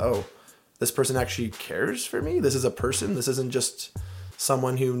realizes, oh, this person actually cares for me. This is a person. This isn't just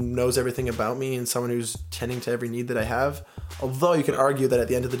someone who knows everything about me and someone who's tending to every need that I have. Although you could argue that at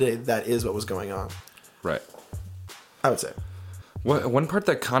the end of the day, that is what was going on. Right. I would say. One part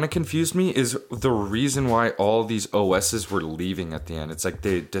that kind of confused me is the reason why all these OSs were leaving at the end. It's like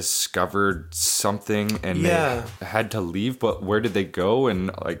they discovered something and they had to leave, but where did they go?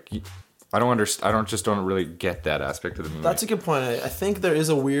 And like, I don't understand. Don't really get that aspect of the movie. That's a good point. I think there is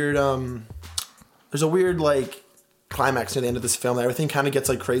a weird, like, climax near the end of this film that everything kind of gets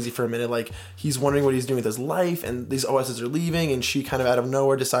like crazy for a minute. Like, he's wondering what he's doing with his life, and these OSs are leaving, and she kind of out of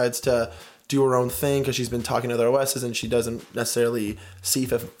nowhere decides to do her own thing because she's been talking to other OSs and she doesn't necessarily see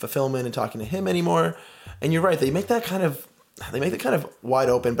fulfillment in talking to him anymore. And you're right, they make it kind of wide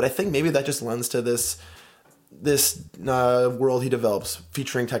open, but I think maybe that just lends to this world he develops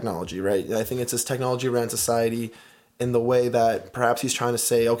featuring technology, right? And I think it's this technology around society in the way that perhaps he's trying to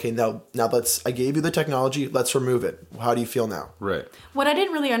say, okay, now I gave you the technology, let's remove it. How do you feel now? Right. What I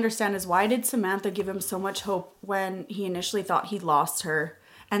didn't really understand is, why did Samantha give him so much hope when he initially thought he lost her?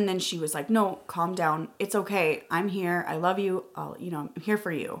 And then she was like, no, calm down. It's okay. I'm here. I love you. I'm here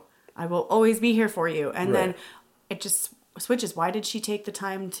for you. I will always be here for you. And then it just switches. Why did she take the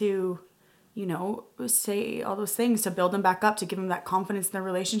time to, you know, say all those things, to build him back up, to give him that confidence in the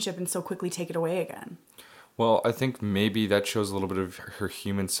relationship, and so quickly take it away again? Well, I think maybe that shows a little bit of her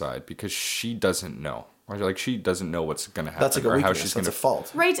human side, because she doesn't know. Like, she doesn't know what's going to happen. That's like a weakness. That's a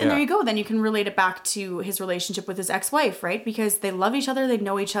fault. Right, and there you go. Then you can relate it back to his relationship with his ex-wife, right? Because they love each other, they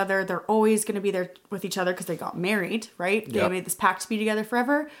know each other, they're always going to be there with each other because they got married, right? They made this pact to be together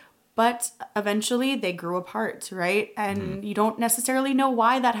forever. But eventually they grew apart, right? And you don't necessarily know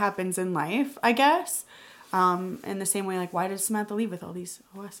why that happens in life, I guess. In the same way, like, why did Samantha leave with all these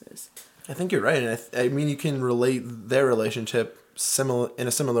OSs? I think you're right. And I mean, you can relate their relationship in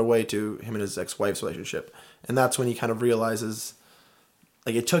a similar way to him and his ex-wife's relationship. And that's when he kind of realizes,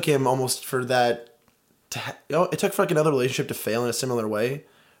 like, it took him almost for that it took for like another relationship to fail in a similar way,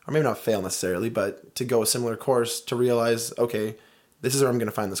 or maybe not fail necessarily, but to go a similar course, to realize, okay, this is where I'm going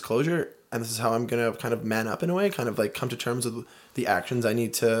to find this closure, and this is how I'm going to kind of man up in a way, kind of like come to terms with the actions I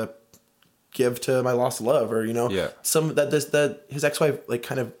need to give to my lost love, or, you know, some that his ex-wife like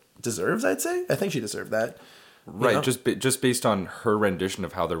kind of deserves, I'd say. I think she deserved that. Right, you know? just based on her rendition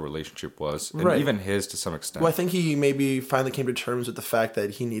of how their relationship was, and even his to some extent. Well, I think he maybe finally came to terms with the fact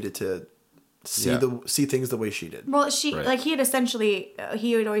that he needed to see things the way she did. Well, he had essentially,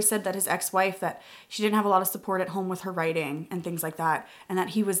 he had always said that his ex-wife, that she didn't have a lot of support at home with her writing and things like that, and that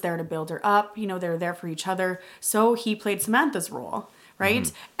he was there to build her up. You know, they were there for each other. So he played Samantha's role, right?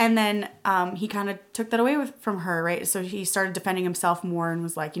 Mm-hmm. And then he kind of took that away from her, right? So he started defending himself more and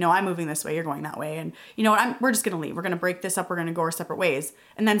was like, you know, I'm moving this way, you're going that way, and you know what, we're just gonna leave. We're gonna break this up. We're gonna go our separate ways.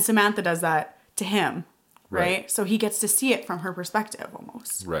 And then Samantha does that to him, right? So he gets to see it from her perspective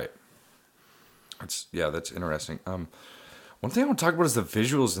almost. Right. That's interesting. One thing I want to talk about is the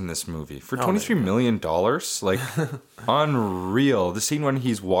visuals in this movie. For $23 million, like, unreal. The scene when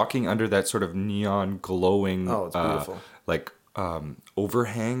he's walking under that sort of neon glowing, it's beautiful.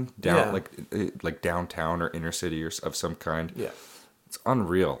 Overhang down, like downtown or inner city or of some kind. Yeah, it's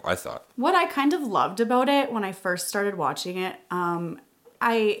unreal. I thought. What I kind of loved about it when I first started watching it,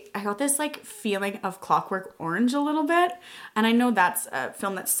 I got this like feeling of Clockwork Orange a little bit, and I know that's a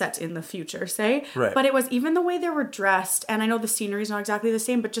film that's set in the future, right? But it was even the way they were dressed, and I know the scenery is not exactly the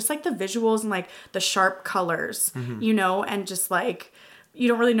same, but just like the visuals and like the sharp colors, you know, and just like you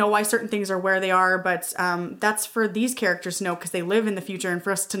don't really know why certain things are where they are, but that's for these characters to know because they live in the future, and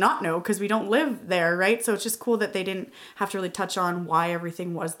for us to not know because we don't live there, right? So it's just cool that they didn't have to really touch on why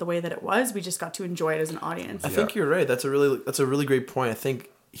everything was the way that it was. We just got to enjoy it as an audience. I think you're right. That's a really great point. I think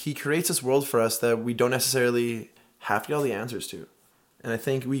he creates this world for us that we don't necessarily have to get all the answers to, and I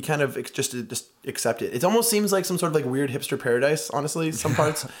think we kind of just accept it. It almost seems like some sort of like weird hipster paradise, honestly, some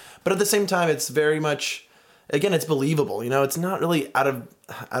parts, but at the same time, it's very much. Again, it's believable. You know, it's not really out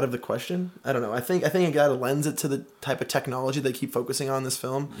of the question. I don't know. I think it gotta lends it to the type of technology they keep focusing on in this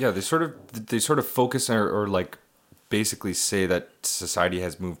film. Yeah, they sort of focus or like basically say that society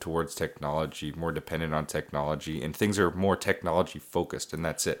has moved towards technology, more dependent on technology, and things are more technology focused, and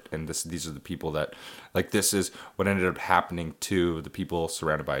that's it. And these are the people that, like, this is what ended up happening to the people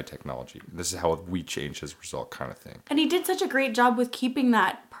surrounded by technology. This is how we change as a result, kind of thing. And he did such a great job with keeping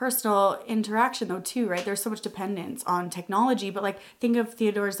that personal interaction, though, too, right? There's so much dependence on technology, but like think of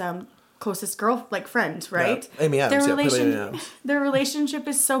Theodore's closest friend, right? Yeah. Amy Adams. Their relationship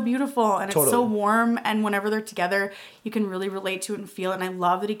is so beautiful, and it's so warm, and whenever they're together, you can really relate to it and feel it. And I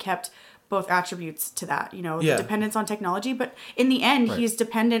love that he kept both attributes to that, you know, the dependence on technology, but in the end, he's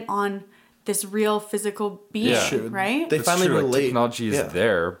dependent on this real physical being, right? They finally relate. Like, technology is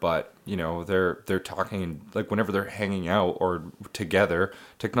there, but you know, they're talking, like, whenever they're hanging out or together,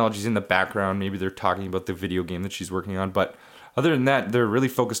 technology's in the background. Maybe they're talking about the video game that she's working on, but other than that, they're really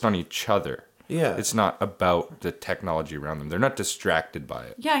focused on each other. Yeah. It's not about the technology around them. They're not distracted by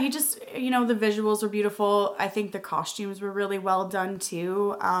it. Yeah, he just, you know, the visuals were beautiful. I think the costumes were really well done,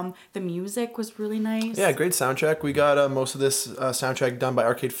 too. The music was really nice. Yeah, great soundtrack. We got most of this soundtrack done by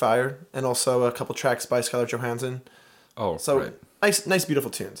Arcade Fire, and also a couple tracks by Scarlett Johansson. Oh, so right. Nice,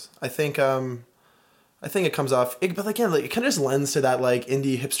 beautiful tunes. I think it comes off, but again, like, it kind of just lends to that like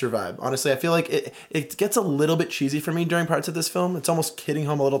indie hipster vibe. Honestly, I feel like it gets a little bit cheesy for me during parts of this film. It's almost hitting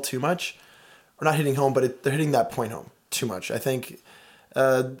home a little too much, or not hitting home, but they're hitting that point home too much. I think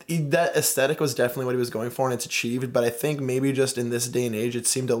that aesthetic was definitely what he was going for, and it's achieved. But I think maybe just in this day and age, it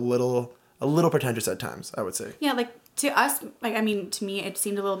seemed a little pretentious at times, I would say. Yeah, like to us, like, I mean, to me, it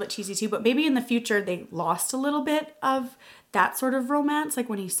seemed a little bit cheesy too. But maybe in the future, they lost a little bit of that sort of romance, like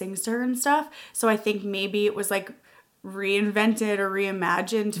when he sings to her and stuff. So I think maybe it was like reinvented or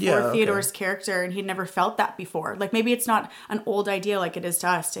reimagined for Theodore's character, and he'd never felt that before. Like, maybe it's not an old idea like it is to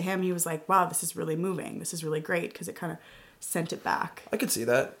us. To him, he was like, wow, this is really moving. This is really great, because it kind of sent it back. I could see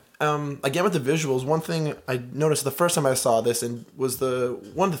that. Again, with the visuals, one thing I noticed the first time I saw this, and was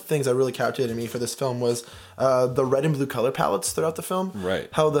one of the things that really captivated me for this film, was the red and blue color palettes throughout the film. Right.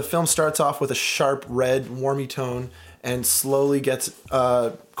 How the film starts off with a sharp red, warmy tone, and slowly gets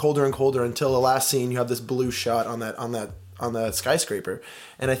colder and colder until the last scene you have this blue shot on that skyscraper.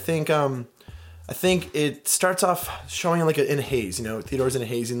 And I think it starts off showing like in a haze. You know, Theodore's in a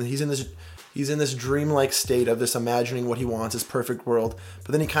haze, and he's in this dreamlike state of this imagining what he wants, his perfect world.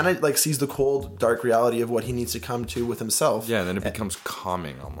 But then he kind of like sees the cold, dark reality of what he needs to come to with himself. Yeah, and then it becomes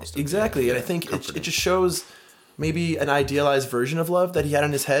calming almost. Exactly, and I think it just shows maybe an idealized version of love that he had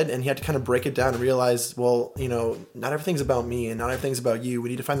in his head, and he had to kind of break it down and realize, well, you know, not everything's about me and not everything's about you. We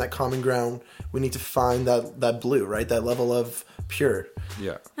need to find that common ground. We need to find that blue, right? That level of pure.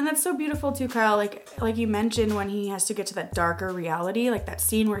 Yeah. And that's so beautiful too, Kyle. Like you mentioned, when he has to get to that darker reality, like that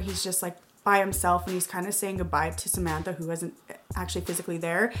scene where he's just like by himself and he's kind of saying goodbye to Samantha, who isn't actually physically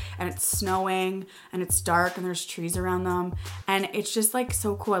there, and it's snowing and it's dark and there's trees around them, and it's just like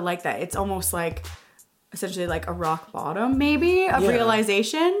so cool. I like that. It's almost like essentially like a rock bottom maybe of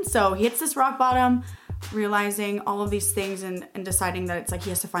realization. So he hits this rock bottom, realizing all of these things and deciding that it's like he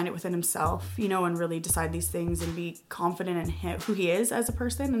has to find it within himself, you know, and really decide these things and be confident in who he is as a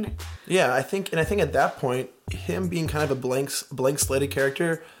person. And yeah, I think at that point, him being kind of a blank slated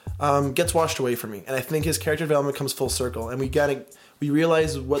character gets washed away from me, and I think his character development comes full circle, and we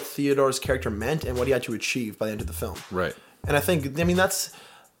realize what Theodore's character meant and what he had to achieve by the end of the film. Right. And I think, I mean, that's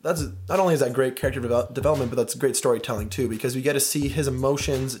not only is that great character development, but that's great storytelling too, because we get to see his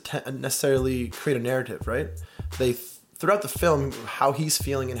emotions necessarily create a narrative, right? Throughout the film, how he's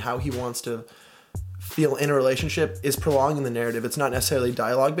feeling and how he wants to feel in a relationship is prolonging the narrative. It's not necessarily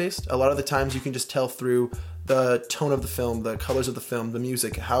dialogue based. A lot of the times you can just tell through the tone of the film, the colors of the film, the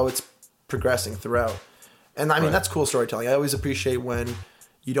music, how it's progressing throughout. And I mean, that's cool storytelling. I always appreciate when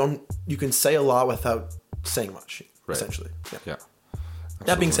you can say a lot without saying much, essentially. Yeah.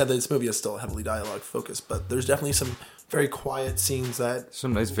 That being said, this movie is still heavily dialogue focused, but there's definitely some very quiet scenes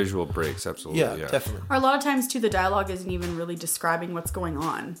some nice visual breaks. Absolutely, yeah, definitely. Or a lot of times too, the dialogue isn't even really describing what's going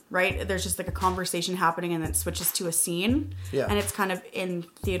on, right? There's just like a conversation happening, and then it switches to a scene, and it's kind of in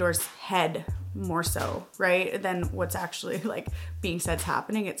Theodore's head more so, right, than what's actually like being said's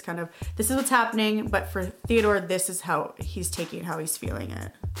happening. It's kind of, this is what's happening, but for Theodore, this is how he's taking it, how he's feeling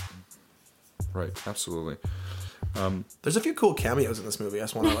it. Right, absolutely. There's a few cool cameos in this movie I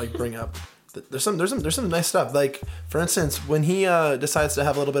just want to like bring up. There's some nice stuff. Like, for instance, when he decides to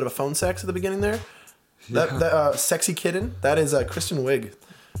have a little bit of a phone sex at the beginning there, that sexy kitten, that is Kristen Wiig.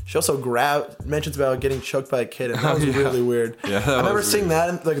 She also mentions about getting choked by a kid, and that was really weird. Yeah, I remember seeing that,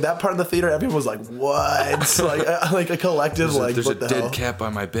 and like that part in the theater, everyone was like, "What?" like a collective, there's what a the dead hell? cat by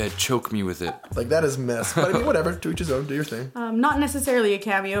my bed. Choke me with it. Like, that is mess. But I mean, whatever. To each his own. Do your thing. Not necessarily a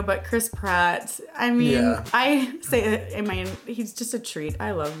cameo, but Chris Pratt. I mean, I say, he's just a treat.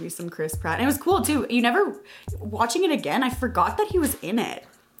 I love me some Chris Pratt, and it was cool too. Watching it again, I forgot that he was in it,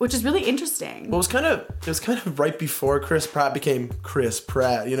 which is really interesting. Well, it was kind of right before Chris Pratt became Chris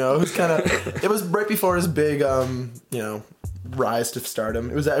Pratt, you know? It was right before his big, rise to stardom.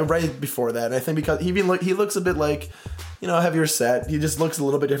 It was right before that. And I think because he looks a bit like, heavier set. He just looks a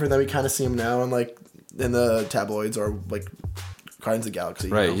little bit different than we kind of see him now in the tabloids or like Guardians of the Galaxy.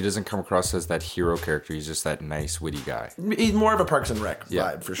 Right. He doesn't come across as that hero character. He's just that nice, witty guy. He's more of a Parks and Rec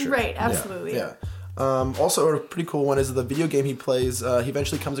vibe for sure. Right. Absolutely. Yeah. Also, a pretty cool one is the video game he plays. He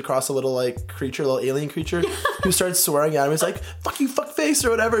eventually comes across a little little alien creature who starts swearing at him. He's like, "Fuck you, fuck face," or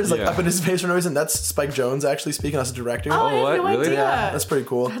whatever. He's like up in his face for no reason. That's Spike Jonze actually speaking as a director. Oh, I had no idea. Yeah, that's pretty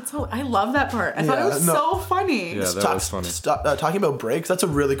cool. I love that part. I thought it was so funny. Yeah, that was funny. Talking about breaks, that's a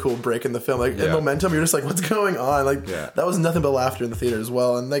really cool break in the film. Like in momentum, you're just like, "What's going on?" Like that was nothing but laughter in the theater as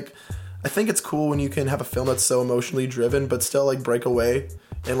well. And like, I think it's cool when you can have a film that's so emotionally driven, but still like break away.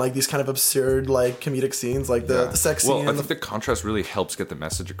 And like these kind of absurd like comedic scenes, like the sex scene. Well, I think the contrast really helps get the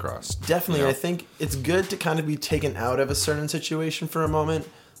message across. Definitely, I think it's good to kind of be taken out of a certain situation for a moment.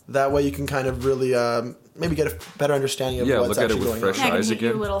 That way, you can kind of really maybe get a better understanding of what's actually going on. Fresh eyes it can hit again.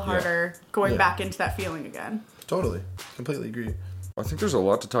 You a little harder going back into that feeling again. Totally, completely agree. I think there's a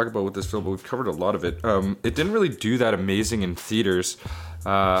lot to talk about with this film, but we've covered a lot of it. It didn't really do that amazing in theaters.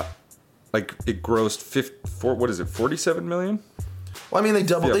 Like it grossed 47 million. Well, I mean, they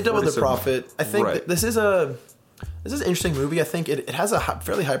doubled the profit. I think this is an interesting movie. I think it has a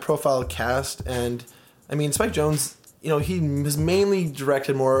fairly high profile cast, and I mean, Spike Jonze, he has mainly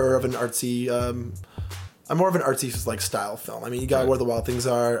directed more of an artsy like style film. I mean, you got Where the Wild Things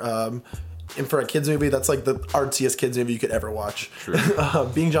Are, and for a kids movie, that's like the artsiest kids movie you could ever watch.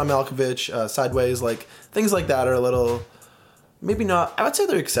 Being John Malkovich, Sideways, like things like that are a little, maybe not. I would say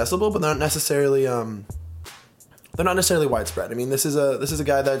they're accessible, but they're not necessarily. They're not necessarily widespread. I mean, this is a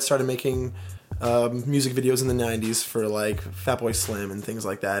guy that started making music videos in the 90s for like Fatboy Slim and things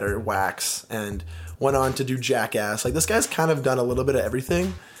like that, or Wax, and went on to do Jackass. Like, this guy's kind of done a little bit of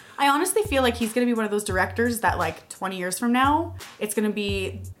everything. I honestly feel like he's going to be one of those directors that like 20 years from now, it's going to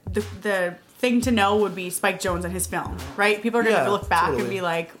be the thing to know would be Spike Jonze and his film, right? People are going to look back and be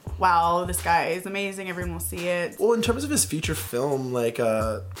like, wow, this guy is amazing. Everyone will see it. Well, in terms of his feature film,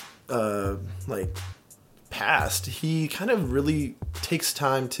 past, he kind of really takes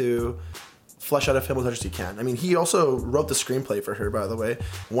time to flesh out a film as much as he can. I mean, he also wrote the screenplay for her, by the way.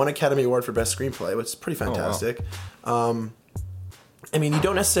 Won Academy Award for Best Screenplay, which is pretty fantastic. Oh, wow. I mean, you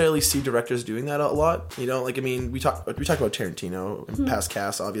don't necessarily see directors doing that a lot. You know, like, I mean, we talk about Tarantino in past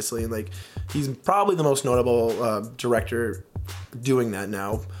casts, obviously, and like he's probably the most notable director doing that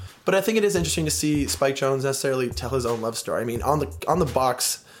now. But I think it is interesting to see Spike Jonze necessarily tell his own love story. I mean, on the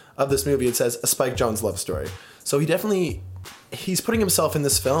box of this movie, it says a Spike Jonze love story. So he definitely he's putting himself in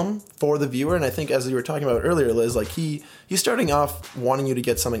this film for the viewer, and I think as you were talking about earlier, Liz, like he's starting off wanting you to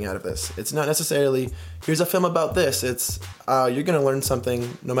get something out of this. It's not necessarily here's a film about this. It's you're going to learn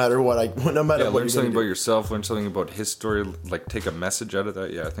something no matter what. Learn something about yourself. Learn something about his story. Like take a message out of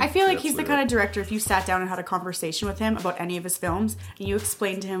that. Yeah, I feel like he's the kind of director. If you sat down and had a conversation with him about any of his films, and you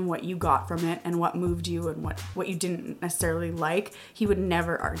explained to him what you got from it and what moved you and what you didn't necessarily like, he would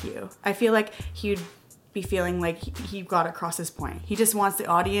never argue. I feel like he'd be feeling like he got across his point. He just wants the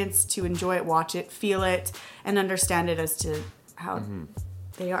audience to enjoy it, watch it, feel it, and understand it as to how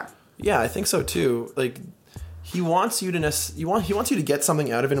they are. Yeah, I think so too. Like he wants you to get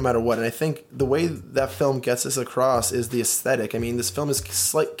something out of it no matter what. And I think the way that film gets this across is the aesthetic. I mean, this film is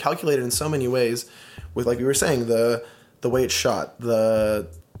calculated in so many ways, with like we were saying, the way it's shot, the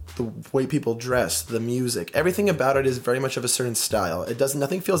way people dress, the music, everything about it is very much of a certain style.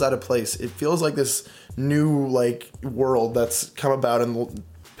 Nothing feels out of place. It feels like this new like world that's come about in the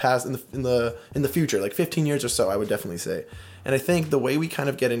past, in the future, like 15 years or so, I would definitely say. And I think the way we kind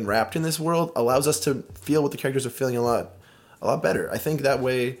of get enwrapped in this world allows us to feel what the characters are feeling a lot better. I think that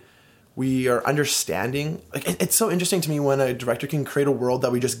way we are understanding. Like it's so interesting to me when a director can create a world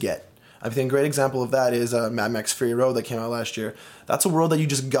that we just get. I think a great example of that is Mad Max Fury Road that came out last year. That's a world that you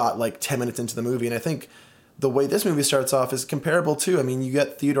just got like 10 minutes into the movie. And I think the way this movie starts off is comparable too. I mean, you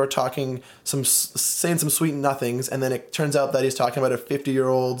get Theodore saying some sweet nothings, and then it turns out that he's talking about a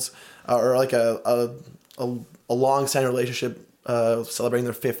 50-year-old's or like a long-standing relationship celebrating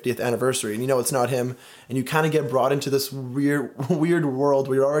their 50th anniversary. And you know it's not him. And you kind of get brought into this weird world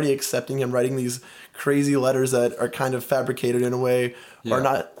where you're already accepting him writing these crazy letters that are kind of fabricated in a way,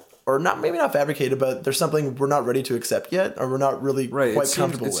 or not, maybe not fabricated, but there's something we're not ready to accept yet, or we're not really quite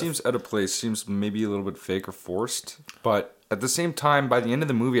comfortable with. It seems out of place, seems maybe a little bit fake or forced, but at the same time, by the end of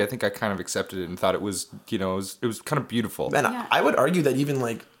the movie, I think I kind of accepted it and thought it was, it was kind of beautiful. Man, yeah. I would argue that even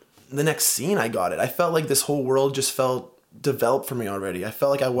like the next scene I got it. I felt like this whole world just felt developed for me already. I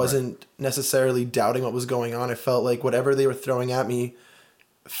felt like I wasn't necessarily doubting what was going on. I felt like whatever they were throwing at me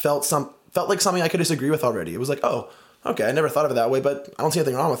felt like something I could disagree with already. It was like, oh, okay, I never thought of it that way, but I don't see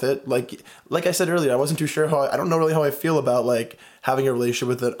anything wrong with it. Like I said earlier, I wasn't too sure I don't know really how I feel about like having a relationship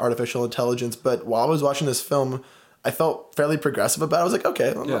with an artificial intelligence, but while I was watching this film, I felt fairly progressive about it. I was like,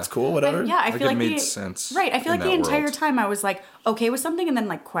 okay, well, that's cool, whatever. Yeah, I feel like it made sense. Right, I feel like the entire time I was like okay with something and then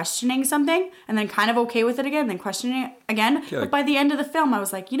like questioning something and then kind of okay with it again, then questioning it again. Yeah, but by the end of the film, I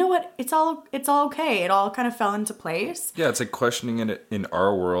was like, you know what? It's all okay. It all kind of fell into place. Yeah, it's like questioning it in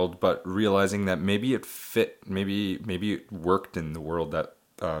our world, but realizing that maybe it fit, maybe it worked in the world that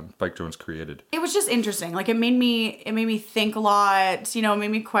Spike Jonze created. It was just interesting. Like it made me think a lot. It made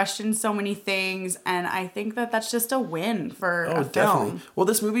me question so many things, and I think that that's just a win for a film. Definitely. Well,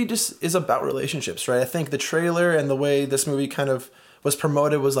 this movie just is about relationships, right? I think the trailer and the way this movie kind of was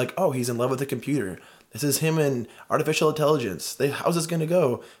promoted was like, oh, he's in love with a computer. This is him and artificial intelligence. How's this going to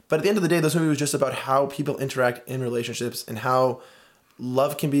go? But at the end of the day, this movie was just about how people interact in relationships and how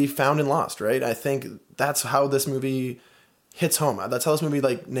love can be found and lost, right? I think that's how this movie hits home. That's how this movie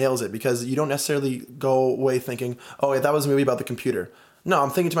like nails it, because you don't necessarily go away thinking, oh, yeah, that was a movie about the computer. No,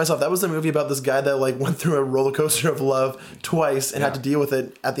 I'm thinking to myself, that was a movie about this guy that like went through a roller coaster of love twice and had to deal with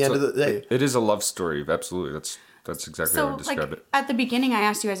it at the end of the day. It is a love story. Absolutely. That's exactly how I would describe it. At the beginning, I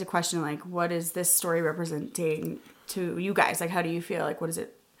asked you guys a question like, what is this story representing to you guys? Like, how do you feel? Like, what is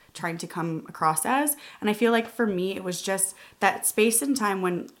it trying to come across as? And I feel like for me, it was just that space and time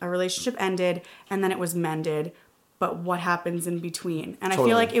when a relationship ended and then it was mended, but what happens in between. And totally. I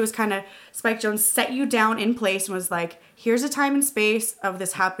feel like it was kind of, Spike Jonze set you down in place and was like, here's a time and space of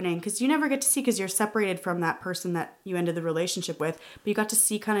this happening. Because you never get to see, because you're separated from that person that you ended the relationship with. But you got to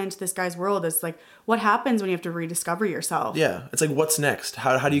see kind of into this guy's world as like, what happens when you have to rediscover yourself? Yeah, it's like, what's next?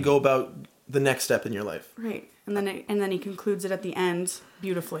 How do you go about the next step in your life? Right. And then he concludes it at the end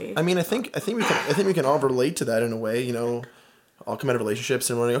beautifully. I mean, I think we can all relate to that in a way, all come out of relationships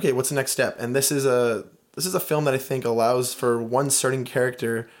and wondering, okay, what's the next step? And this is a film that I think allows for one certain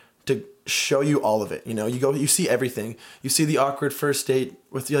character to show you all of it. You see everything. You see the awkward first date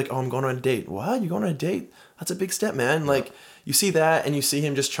with, you're like, oh, I'm going on a date. What? You're going on a date? That's a big step, man. Like, you see that, and you see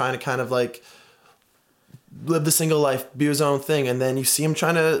him just trying to kind of like live the single life, be his own thing, and then you see him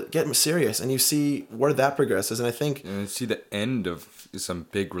trying to get serious, and you see where that progresses. And I think, and you see the end of some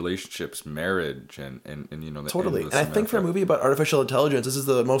big relationships, marriage, and the totally. And I think for a movie about artificial intelligence, this is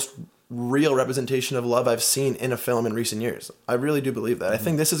the most real representation of love I've seen in a film in recent years. I really do believe that. Mm-hmm. I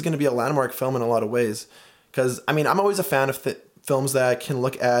think this is going to be a landmark film in a lot of ways, because I mean, I'm always a fan of films that can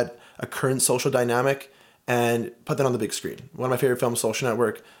look at a current social dynamic and put that on the big screen. One of my favorite films, Social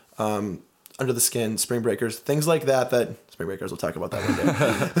Network. Under the Skin, Spring Breakers, things like that Spring Breakers, we'll talk about that one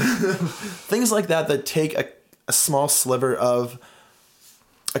day. Things like that take a small sliver of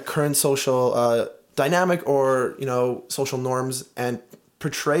a current social dynamic or, social norms and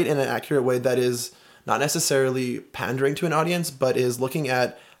portray it in an accurate way that is not necessarily pandering to an audience, but is looking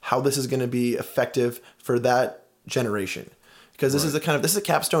at how this is going to be effective for that generation. Because this is this is a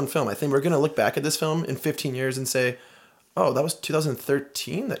capstone film. I think we're going to look back at this film in 15 years and say, oh, that was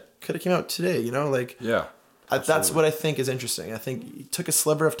 2013? That could have came out today, Yeah. That's what I think is interesting. I think he took a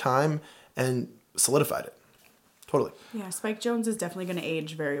sliver of time and solidified it. Totally. Yeah, Spike Jonze is definitely going to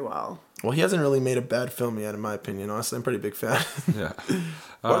age very well. Well, he hasn't really made a bad film yet, in my opinion. Honestly, I'm a pretty big fan. Yeah.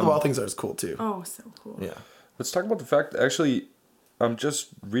 Where the Wild Things Are is cool, too. Oh, so cool. Yeah. Let's talk about the fact, actually, I'm just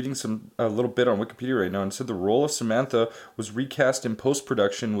reading a little bit on Wikipedia right now, and it said the role of Samantha was recast in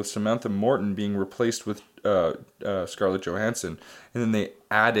post-production with Samantha Morton being replaced with Scarlett Johansson. And then they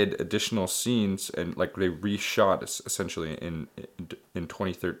added additional scenes and they reshot essentially in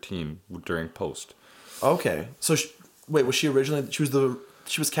 2013 during post. Okay. So, wait, was she originally...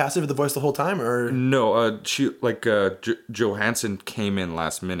 She was casted for the voice the whole time, or no? Johansson came in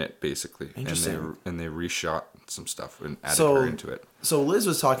last minute, basically, Interesting. and they reshot some stuff and added her into it. So Liz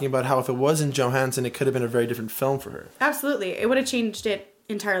was talking about how if it wasn't Johansson, it could have been a very different film for her. Absolutely, it would have changed it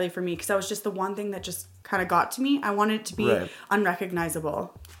entirely for me because that was just the one thing that just kind of got to me. I wanted it to be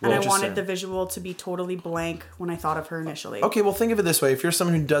unrecognizable, and I wanted the visual to be totally blank when I thought of her initially. Okay, well, think of it this way: if you're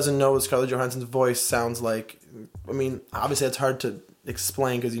someone who doesn't know what Scarlett Johansson's voice sounds like, I mean, obviously it's hard to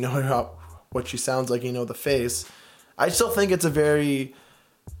explain because you know what she sounds like, the face. I still think it's a very,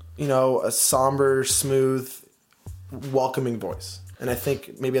 a somber, smooth, welcoming voice. And I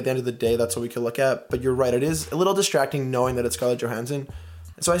think maybe at the end of the day, that's what we could look at. But you're right, it is a little distracting knowing that it's Scarlett Johansson.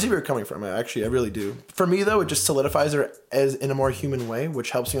 So I see where you're coming from. I really do. For me, though, it just solidifies her as in a more human way, which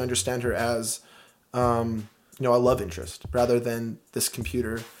helps you understand her as, a love interest rather than this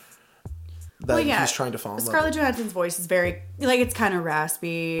computer that he's trying to fall in love with. Scarlett Johansson's voice is very, it's kind of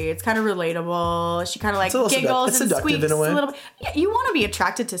raspy. It's kind of relatable. She kind of giggles and squeaks in a way. A little bit. Yeah, you want to be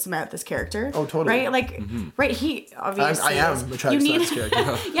attracted to Samantha's character. Oh, totally. Right? Right, he obviously I am attracted to Samantha's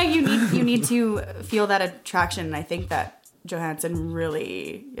character. Yeah, you need to feel that attraction. And I think that Johansson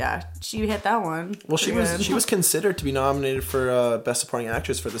really, she hit that one. Well, she was considered to be nominated for Best Supporting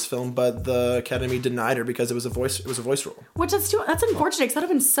Actress for this film, but the Academy denied her because it was a voice role. Which that's unfortunate because that would have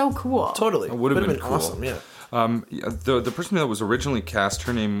been so cool. Totally, it would have been cool. Awesome. Yeah. The person that was originally cast,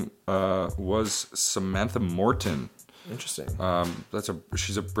 her name was Samantha Morton. Interesting.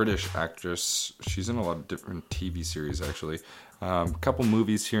 She's a British actress. She's in a lot of different TV series actually. A couple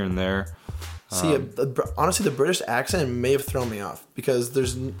movies here and there. See, honestly, the British accent may have thrown me off because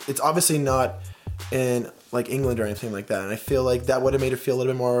it's obviously not in England or anything like that, and I feel like that would have made it feel a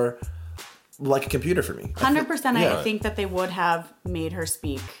little bit more like a computer for me. 100%. I think that they would have made her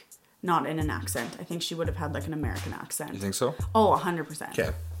speak not in an accent. I think she would have had an American accent. You think so? Oh, 100%.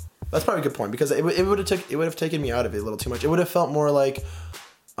 Okay, that's probably a good point because it would have taken me out of it a little too much. It would have felt more like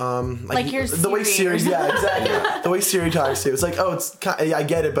here's the way Siri, yeah, exactly. The way Siri talks to you, it's I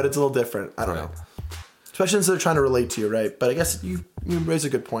get it, but it's a little different. I don't know. Especially since they're trying to relate to you, right? But I guess you raise a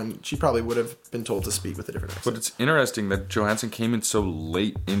good point. She probably would have been told to speak with a different accent. But it's interesting that Johansson came in so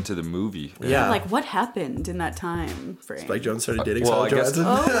late into the movie. Yeah. What happened in that time frame? Spike Jonze started dating Scarlett Johansson.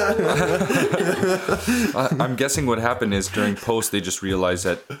 I'm guessing what happened is during post they just realized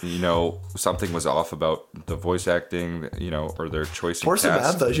that something was off about the voice acting, or their choice. Poor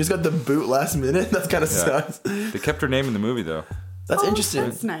Samantha, she's got the boot last minute. That's kind of sucks. They kept her name in the movie though. That's interesting.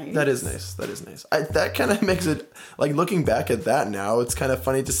 That's nice. That is nice. That kind of makes it looking back at that now. It's kind of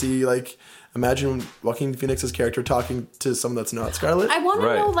funny to see imagine Joaquin Phoenix's character talking to someone that's not Scarlett. I want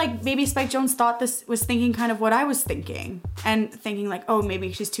to know maybe Spike Jonze thought this was thinking kind of what I was thinking and thinking oh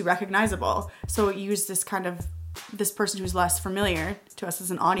maybe she's too recognizable, so use this person who's less familiar to us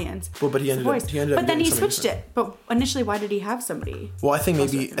as an audience. Well, but he ended up. But then he switched it. But initially, why did he have somebody? Well,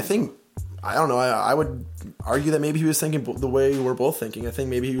 I don't know. I would argue that maybe he was thinking the way we're both thinking. I think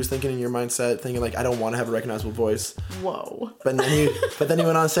maybe he was thinking in your mindset, thinking I don't want to have a recognizable voice. Whoa. But then he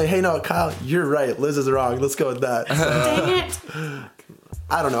went on to say, hey, no, Kyle, you're right. Liz is wrong. Let's go with that. So, dang it.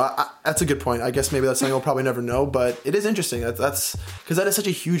 I don't know. That's a good point. I guess maybe that's something we'll probably never know, but it is interesting. That's because that is such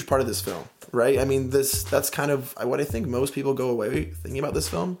a huge part of this film, right? I mean, that's kind of what I think most people go away thinking about this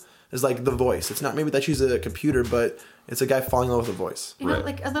film is the voice. It's not maybe that she's a computer, but it's a guy falling in love with a voice. A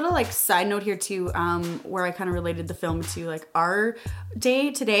little side note here too, where I kind of related the film to our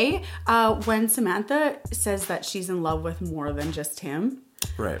day today, when Samantha says that she's in love with more than just him.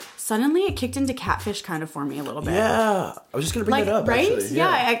 Right. Suddenly it kicked into Catfish kind of for me a little bit. Yeah. I was just going to bring that up, right? actually.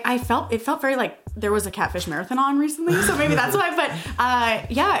 Yeah, it felt very like there was a Catfish marathon on recently, so maybe that's why. But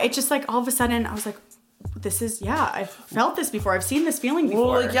it just like all of a sudden I was like, I've felt this before. I've seen this feeling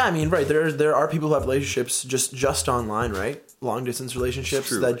before. Well, I mean, right. There are people who have relationships just online, right? Long distance relationships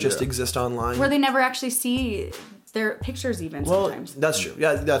that just exist online. Where they never actually see their pictures even sometimes. That's true.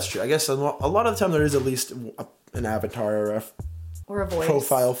 Yeah, that's true. I guess a lot of the time there is at least an avatar or a voice.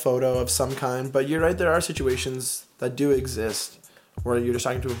 Profile photo of some kind. But you're right, there are situations that do exist where you're just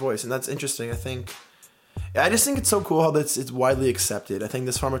talking to a voice. And that's interesting, I think. I just think it's so cool how it's widely accepted. I think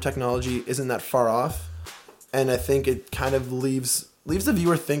this form of technology isn't that far off. And I think it kind of leaves the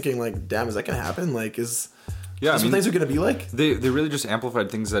viewer thinking like, damn, is that going to happen? Like, is what things are going to be like? They really just amplified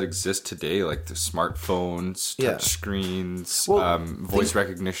things that exist today, like the smartphones, touch screens, voice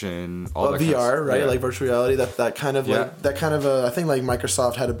recognition, all that VR, kind of stuff. right? Yeah. Like virtual reality. That kind of I think like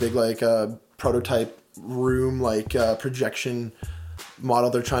Microsoft had a big like prototype room projection model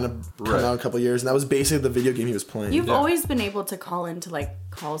they're trying to come out a couple of years, and that was basically the video game he was playing. You've always been able to call into like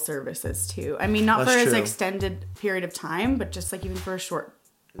call services too. I mean, not for an extended period of time, but just like even for a short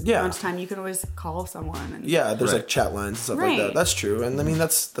amount of time, you can always call someone. And there's like chat lines and stuff like that. That's true, and I mean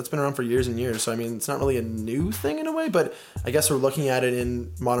that's been around for years and years. So I mean, it's not really a new thing in a way, but I guess we're looking at it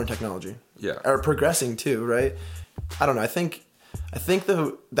in modern technology. Yeah, or progressing too, right? I don't know. I think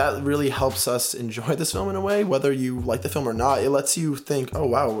that really helps us enjoy this film in a way, whether you like the film or not. It lets you think, oh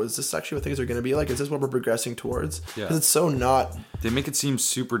wow, is this actually what things are going to be like? Is this what we're progressing towards? Yeah, because it's so not. They make it seem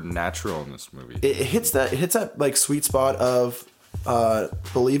super natural in this movie. It hits that like sweet spot of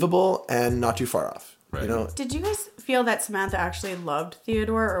believable and not too far off. Right. You know? Did you guys feel that Samantha actually loved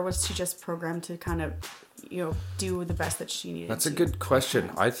Theodore, or was she just programmed to kind of, do the best that she needed? That's a good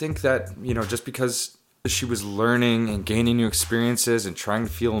question. I think that just because she was learning and gaining new experiences and trying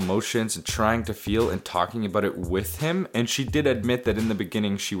to feel emotions and trying to feel and talking about it with him. And she did admit that in the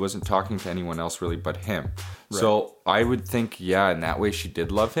beginning, she wasn't talking to anyone else really but him. Right. So I would think, in that way she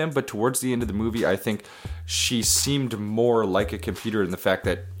did love him. But towards the end of the movie, I think she seemed more like a computer in the fact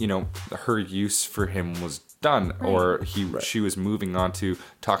that, her use for him was done, or she was moving on to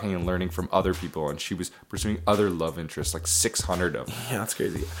talking and learning from other people, and she was pursuing other love interests, like 600 of them. Yeah, that's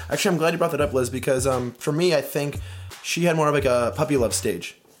crazy. Actually, I'm glad you brought that up, Liz, because for me, I think she had more of like a puppy love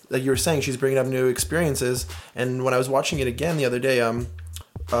stage. Like you were saying, she's bringing up new experiences, and when I was watching it again the other day,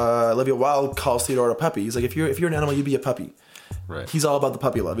 Olivia Wilde calls Theodore a puppy. He's like, if you're an animal, you be a puppy. Right. He's all about the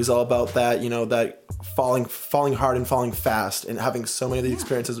puppy love. He's all about that, that falling hard and falling fast and having so many of these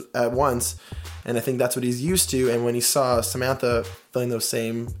experiences at once. And I think that's what he's used to. And when he saw Samantha feeling those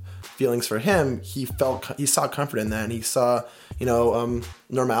same feelings for him, he saw comfort in that, and he saw,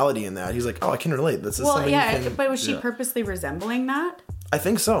 normality in that. He's like, oh, I can relate. This is something. But was she purposely resembling that? I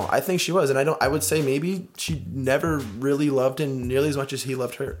think so. I think she was, and I would say maybe she never really loved him nearly as much as he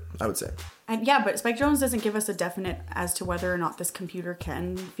loved her. I would say. And but Spike Jonze doesn't give us a definite as to whether or not this computer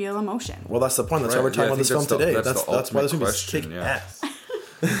can feel emotion. Well, that's the point. That's why we're talking about this film today. That's why this movie is kicking ass.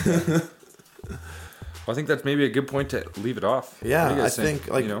 Well, I think that's maybe a good point to leave it off. Yeah, I think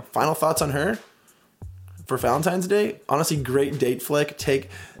final thoughts on her for Valentine's Day. Honestly, great date flick.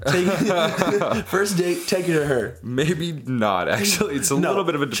 Take first date. Take her to her. Maybe not. Actually, it's a little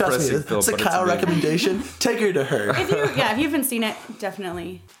bit of a depressing film. It's a Kyle recommendation. Take her to her. If you haven't seen it,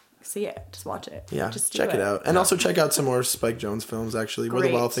 definitely see it. Just watch it. Yeah, just check it out, and also check out some more Spike Jonze films. Actually, Where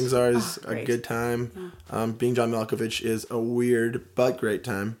the Wild Things Are is a good time. Yeah. Being John Malkovich is a weird but great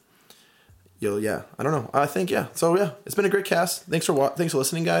time. I don't know. I think So it's been a great cast. Thanks for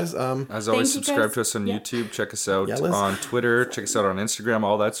listening, guys. As always, subscribe to us on YouTube. Check us out on Twitter. Check us out on Instagram.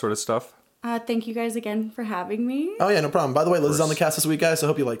 All that sort of stuff. Thank you guys again for having me. Oh yeah, no problem. By the way, Liz is on the cast this week, guys. So I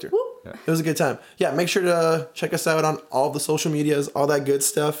hope you liked her. Yeah. It was a good time. Yeah, make sure to check us out on all the social medias, all that good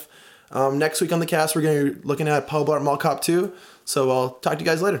stuff. Next week on the cast, we're going to be looking at Paul Blart Mall Cop 2. So I'll talk to you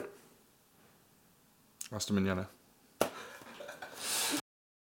guys later. Hasta mañana.